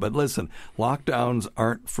about it. But listen, lockdowns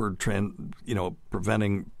aren't for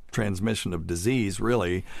preventing transmission of disease,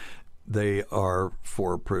 really. They are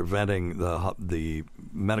for preventing the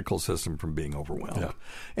medical system from being overwhelmed.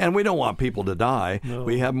 And we don't want people to die. No.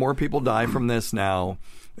 We have more people die from this now,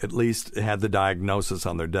 at least had the diagnosis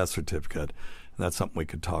on their death certificate. That's something we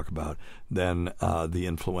could talk about, than the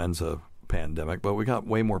influenza pandemic. But we got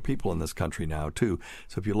way more people in this country now, too.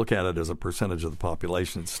 So if you look at it as a percentage of the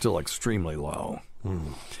population, it's still extremely low.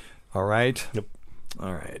 All right? Yep.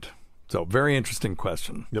 All right. So very interesting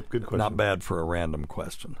question. Yep, good question. Not bad for a random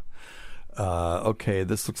question. Okay,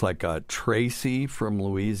 this looks like Tracy from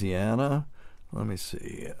Louisiana. Let me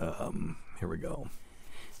see. Here we go.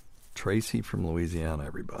 Tracy from Louisiana,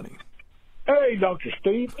 everybody. Hey, Dr.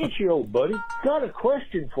 Steve, it's your old buddy. Got a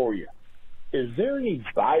question for you. Is there any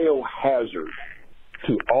biohazard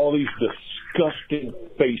to all these disgusting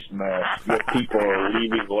face masks that people are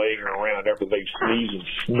leaving laying around after they sneeze and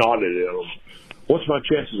snotted in them? What's my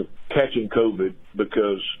chances of catching COVID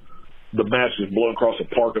because the mask is blowing across the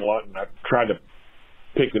parking lot and I tried to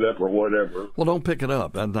pick it up or whatever? Well, don't pick it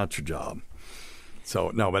up. That's not your job.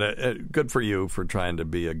 So, no, but good for you for trying to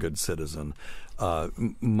be a good citizen.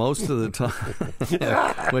 Most of the time,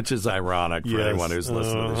 which is ironic for anyone who's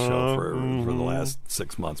listened to the show for the last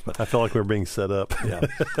 6 months. But I feel like we're being set up. Yeah.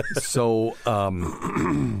 So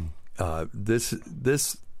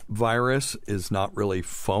this virus is not really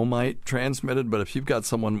fomite transmitted, but if you've got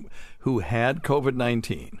someone who had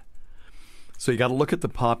COVID-19, so you got to look at the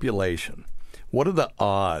population. What are the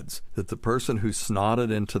odds that the person who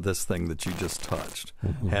snotted into this thing that you just touched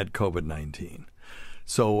had COVID-19?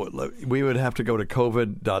 So we would have to go to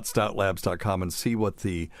covid.stoutlabs.com and see what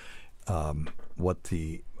the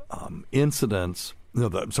incidence,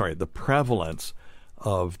 the prevalence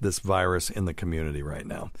of this virus in the community right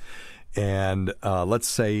now. And let's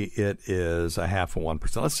say it is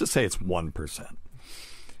 0.5%. Let's just say it's 1%.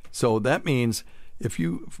 So that means if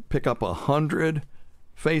you pick up 100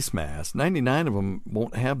 face masks, 99 of them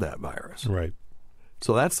won't have that virus. Right.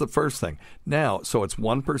 So that's the first thing. Now, so it's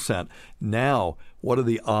 1%. Now, what are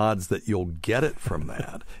the odds that you'll get it from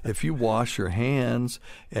that? If you wash your hands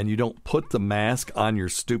and you don't put the mask on your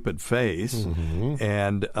stupid face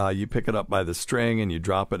and you pick it up by the string and you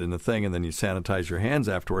drop it in the thing and then you sanitize your hands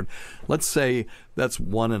afterward, let's say that's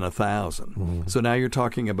 1 in 1,000. So now you're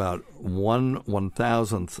talking about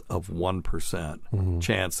 1/1,000th of 1%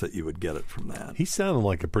 chance that you would get it from that. He sounded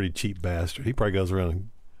like a pretty cheap bastard. He probably goes around and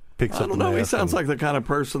picks up. I don't know. He sounds like the kind of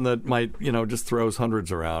person that might, just throws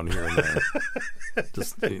hundreds around here and there.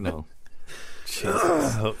 Just, yeah,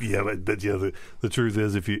 but the truth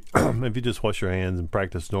is, if you if you just wash your hands and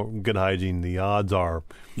practice good hygiene, the odds are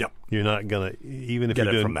you're not gonna even if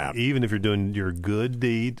you're doing your good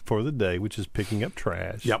deed for the day, which is picking up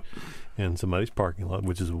trash in somebody's parking lot,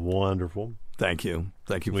 which is wonderful. Thank you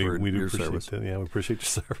for your service. Yeah, we appreciate your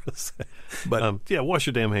service. But wash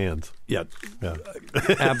your damn hands. Yeah.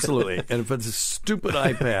 Absolutely. And if this stupid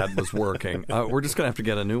iPad was working, we're just going to have to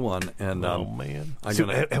get a new one. And oh man,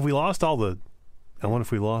 have we lost all the? I wonder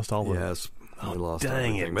if we lost all the. Yes, we lost.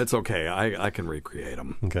 Dang everything. But it's okay. I can recreate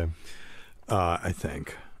them. Okay. I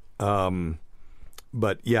think.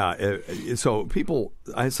 But yeah, so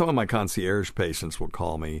some of my concierge patients will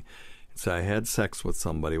call me. So I had sex with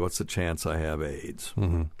somebody. What's the chance I have AIDS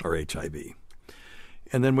or HIV?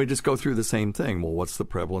 And then we just go through the same thing. Well, what's the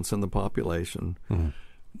prevalence in the population?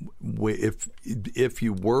 If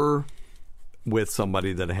you were with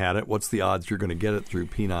somebody that had it, what's the odds you're going to get it through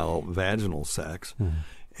penile vaginal sex?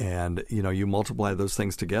 And, you multiply those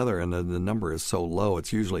things together, and the number is so low,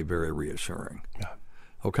 it's usually very reassuring. Yeah.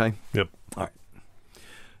 Okay? Yep. All right.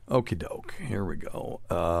 Okie doke. Here we go.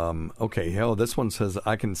 Okay. This one says,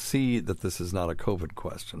 I can see that this is not a COVID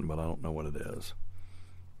question, but I don't know what it is.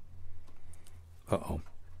 Uh-oh.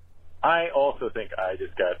 I also think I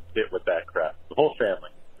just got hit with that crap. The whole family.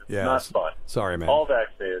 Yeah. Not fun. Sorry, man. All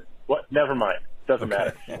vaccinated. What? Never mind. Doesn't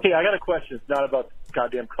matter. Hey, I got a question. It's not about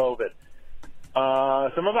goddamn COVID. So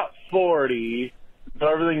I'm about 40, but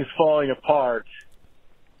everything's falling apart,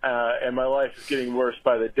 and my life is getting worse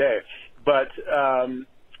by the day. But, a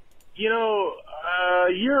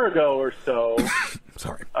year ago or so,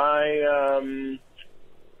 sorry, I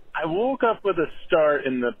woke up with a start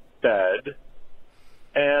in the bed,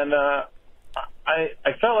 and I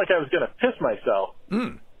felt like I was going to piss myself.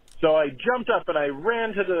 So I jumped up and I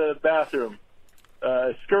ran to the bathroom,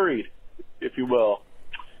 scurried, if you will,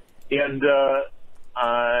 and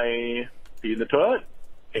I peed in the toilet,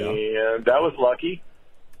 and that was lucky.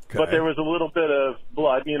 Okay. But there was a little bit of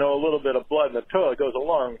blood, a little bit of blood in the toilet goes a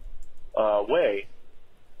long way,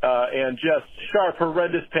 and just sharp,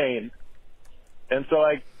 horrendous pain. And so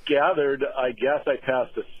I gathered, I guess I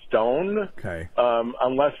passed a stone,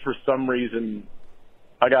 unless for some reason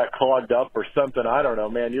I got clogged up or something. I don't know,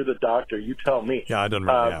 man. You're the doctor. You tell me. Yeah, it doesn't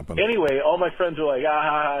really happen. Anyway, all my friends were like,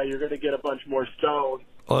 you're going to get a bunch more stones.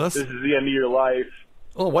 Oh, this is the end of your life.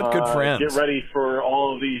 Oh, what good friends. Get ready for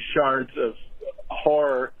all of these shards of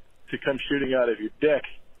horror to come shooting out of your dick.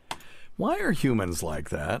 Why are humans like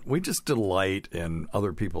that? We just delight in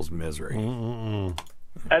other people's misery. And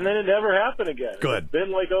then it never happened again. Good. It's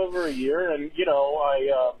been like over a year, and,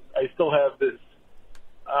 I still have this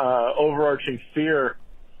overarching fear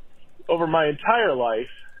over my entire life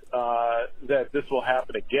that this will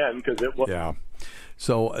happen again, because it will. Yeah.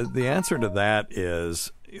 So the answer to that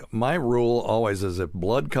is, my rule always is, if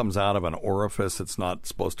blood comes out of an orifice it's not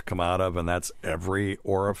supposed to come out of, and that's every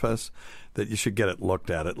orifice, that you should get it looked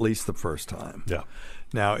at least the first time. Yeah.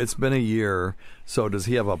 Now, it's been a year, so does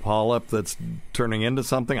he have a polyp that's turning into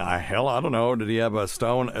something? I don't know. Did he have a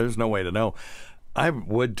stone? There's no way to know. I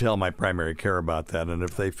would tell my primary care about that, and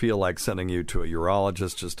if they feel like sending you to a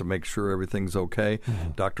urologist just to make sure everything's okay.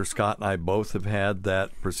 Dr. Scott and I both have had that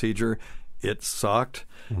procedure. It sucked,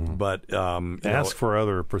 but ask for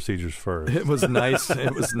other procedures first. It was nice.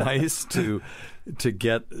 It was nice to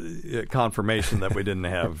get confirmation that we didn't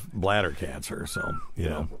have bladder cancer. So you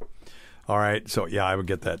know, all right. So I would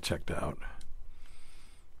get that checked out.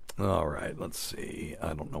 All right. Let's see.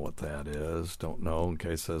 I don't know what that is. Don't know.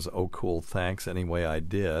 Okay, says, "Oh, cool. Thanks. Anyway, I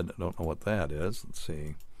did." I don't know what that is. Let's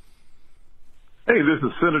see. Hey, this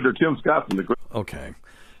is Senator Tim Scott from the. Okay,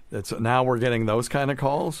 now we're getting those kind of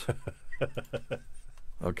calls.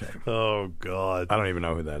 Okay. Oh, God. I don't even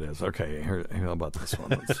know who that is. Okay, here, how about this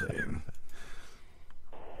one? Let's see.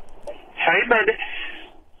 Hey, buddy.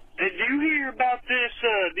 Did you hear about this,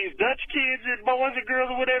 these Dutch kids, boys and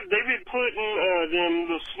girls or whatever, they've been putting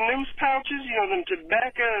the snooze pouches, them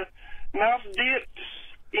tobacco mouth dips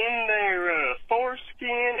in their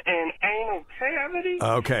foreskin and anal cavity?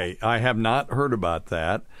 Okay, I have not heard about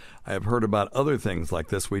that. I have heard about other things like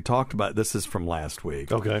this. We talked about, this is from last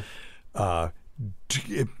week. Okay.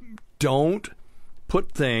 Don't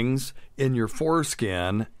put things in your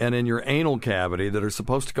foreskin and in your anal cavity that are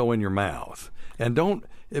supposed to go in your mouth. And don't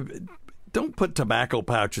put tobacco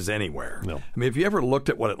pouches anywhere. No. I mean, if you ever looked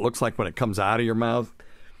at what it looks like when it comes out of your mouth,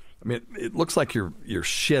 I mean, it looks like you're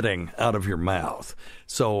shitting out of your mouth.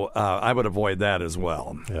 So I would avoid that as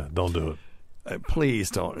well. Yeah, don't do it.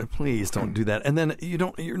 Please don't do that. And then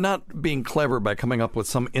you're not being clever by coming up with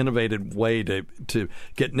some innovative way to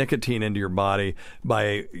get nicotine into your body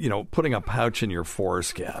by putting a pouch in your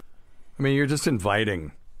foreskin. I mean, you're just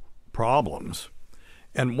inviting problems.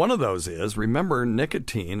 And one of those is, remember,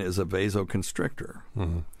 nicotine is a vasoconstrictor.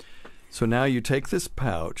 Mm-hmm. So now you take this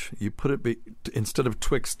pouch, you put it instead of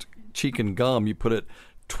Twixt cheek and gum, you put it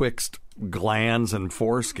Twixt Glans and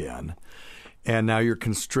foreskin. And now you're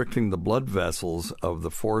constricting the blood vessels of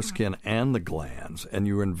the foreskin and the glands, and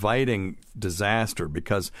you're inviting disaster,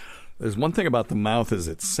 because there's one thing about the mouth is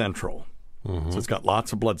it's central. Mm-hmm. So it's got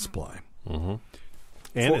lots of blood supply. Mm-hmm.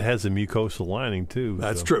 And it has a mucosal lining, too.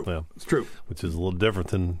 That's true. Yeah. It's true. Which is a little different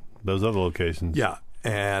than those other locations. Yeah.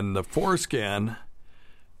 And the foreskin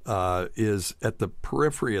is at the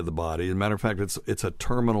periphery of the body. As a matter of fact, it's a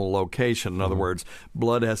terminal location. In other words,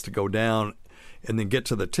 blood has to go down and then get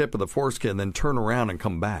to the tip of the foreskin, then turn around and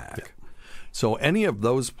come back. Yeah. So any of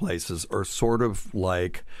those places are sort of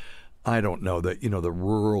like, I don't know, the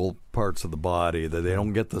rural parts of the body that they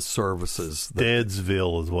don't get the services.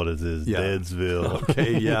 Deadsville is what it is. Yeah. Deadsville.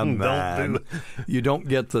 Okay, yeah, man. Don't you don't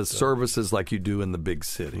get the services like you do in the big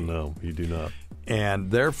city. No, you do not. And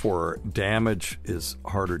therefore, damage is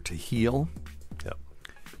harder to heal. Yep.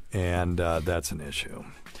 and that's an issue.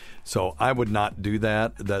 So I would not do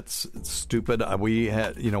that. That's stupid. We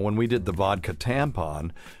had, when we did the vodka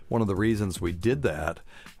tampon, one of the reasons we did that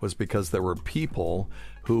was because there were people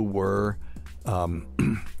who were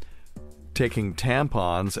taking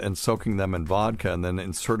tampons and soaking them in vodka and then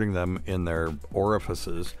inserting them in their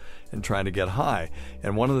orifices and trying to get high.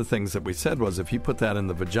 And one of the things that we said was, if you put that in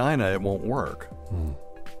the vagina, it won't work.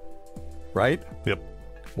 Right? Yep.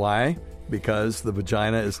 Why? Because the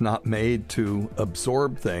vagina is not made to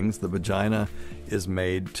absorb things. The vagina is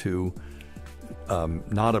made to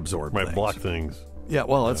not absorb things. Block things. Yeah,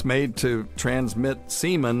 well, it's made to transmit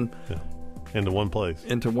semen into one place.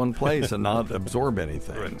 And not absorb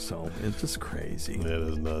anything. Right. So it's just crazy. It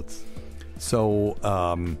is nuts. So,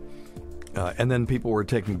 and then people were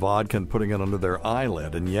taking vodka and putting it under their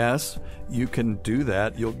eyelid. And yes, you can do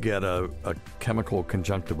that. You'll get a chemical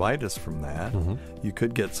conjunctivitis from that. You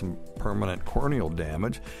could get some permanent corneal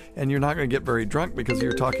damage. And you're not going to get very drunk because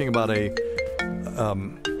you're talking about a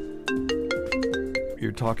thumb,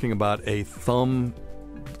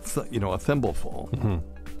 a thimbleful.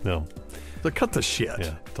 No. So cut the shit.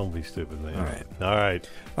 Yeah, don't be stupid, man. All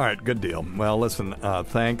right, good deal. Well, listen,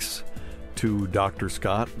 thanks to Dr.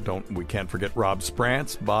 Scott. We can't forget Rob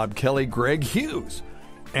Sprance, Bob Kelly, Greg Hughes,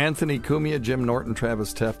 Anthony Cumia, Jim Norton,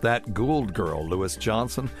 Travis Teff, That Gould Girl, Lewis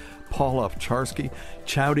Johnson, Paul Ovcharsky,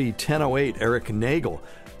 Chowdy 1008, Eric Nagel,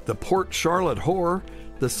 the Port Charlotte Whore,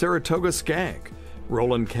 the Saratoga Skag,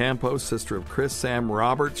 Roland Campos, Sister of Chris, Sam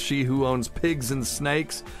Roberts, She Who Owns Pigs and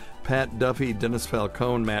Snakes, Pat Duffy, Dennis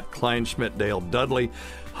Falcone, Matt Kleinschmidt, Dale Dudley,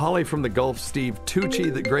 Holly from the Gulf, Steve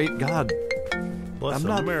Tucci, the great God. I'm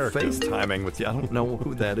not FaceTiming with you. I don't know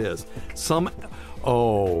who that is.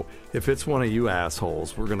 If it's one of you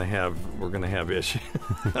assholes, we're gonna have issues.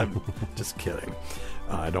 I'm just kidding.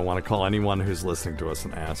 I don't want to call anyone who's listening to us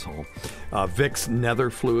an asshole. Vicks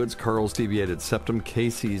Nether Fluids, Carl's Deviated Septum,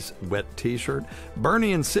 Casey's Wet T-Shirt,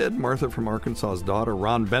 Bernie and Sid, Martha from Arkansas's Daughter,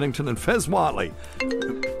 Ron Bennington, and Fez Watley.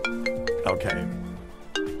 Okay.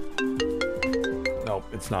 No,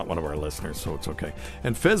 it's not one of our listeners, so it's okay.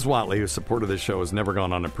 And Fez Watley, whose support of this show has never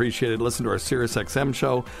gone unappreciated. Listen to our Sirius XM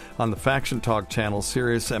show on the Faction Talk channel,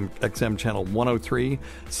 Sirius XM channel 103,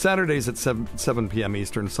 Saturdays at 7 p.m.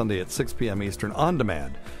 Eastern, Sunday at 6 p.m. Eastern, on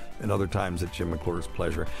demand, and other times at Jim McClure's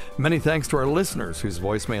pleasure. Many thanks to our listeners whose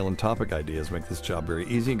voicemail and topic ideas make this job very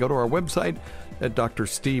easy. Go to our website at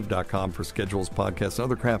drsteve.com for schedules, podcasts, and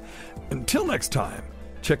other crap. Until next time,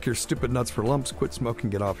 check your stupid nuts for lumps, quit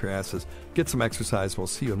smoking, get off your asses, get some exercise. We'll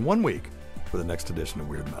see you in 1 week for the next edition of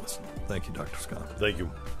Weird Medicine. Thank you, Dr. Scott. Thank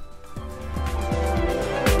you.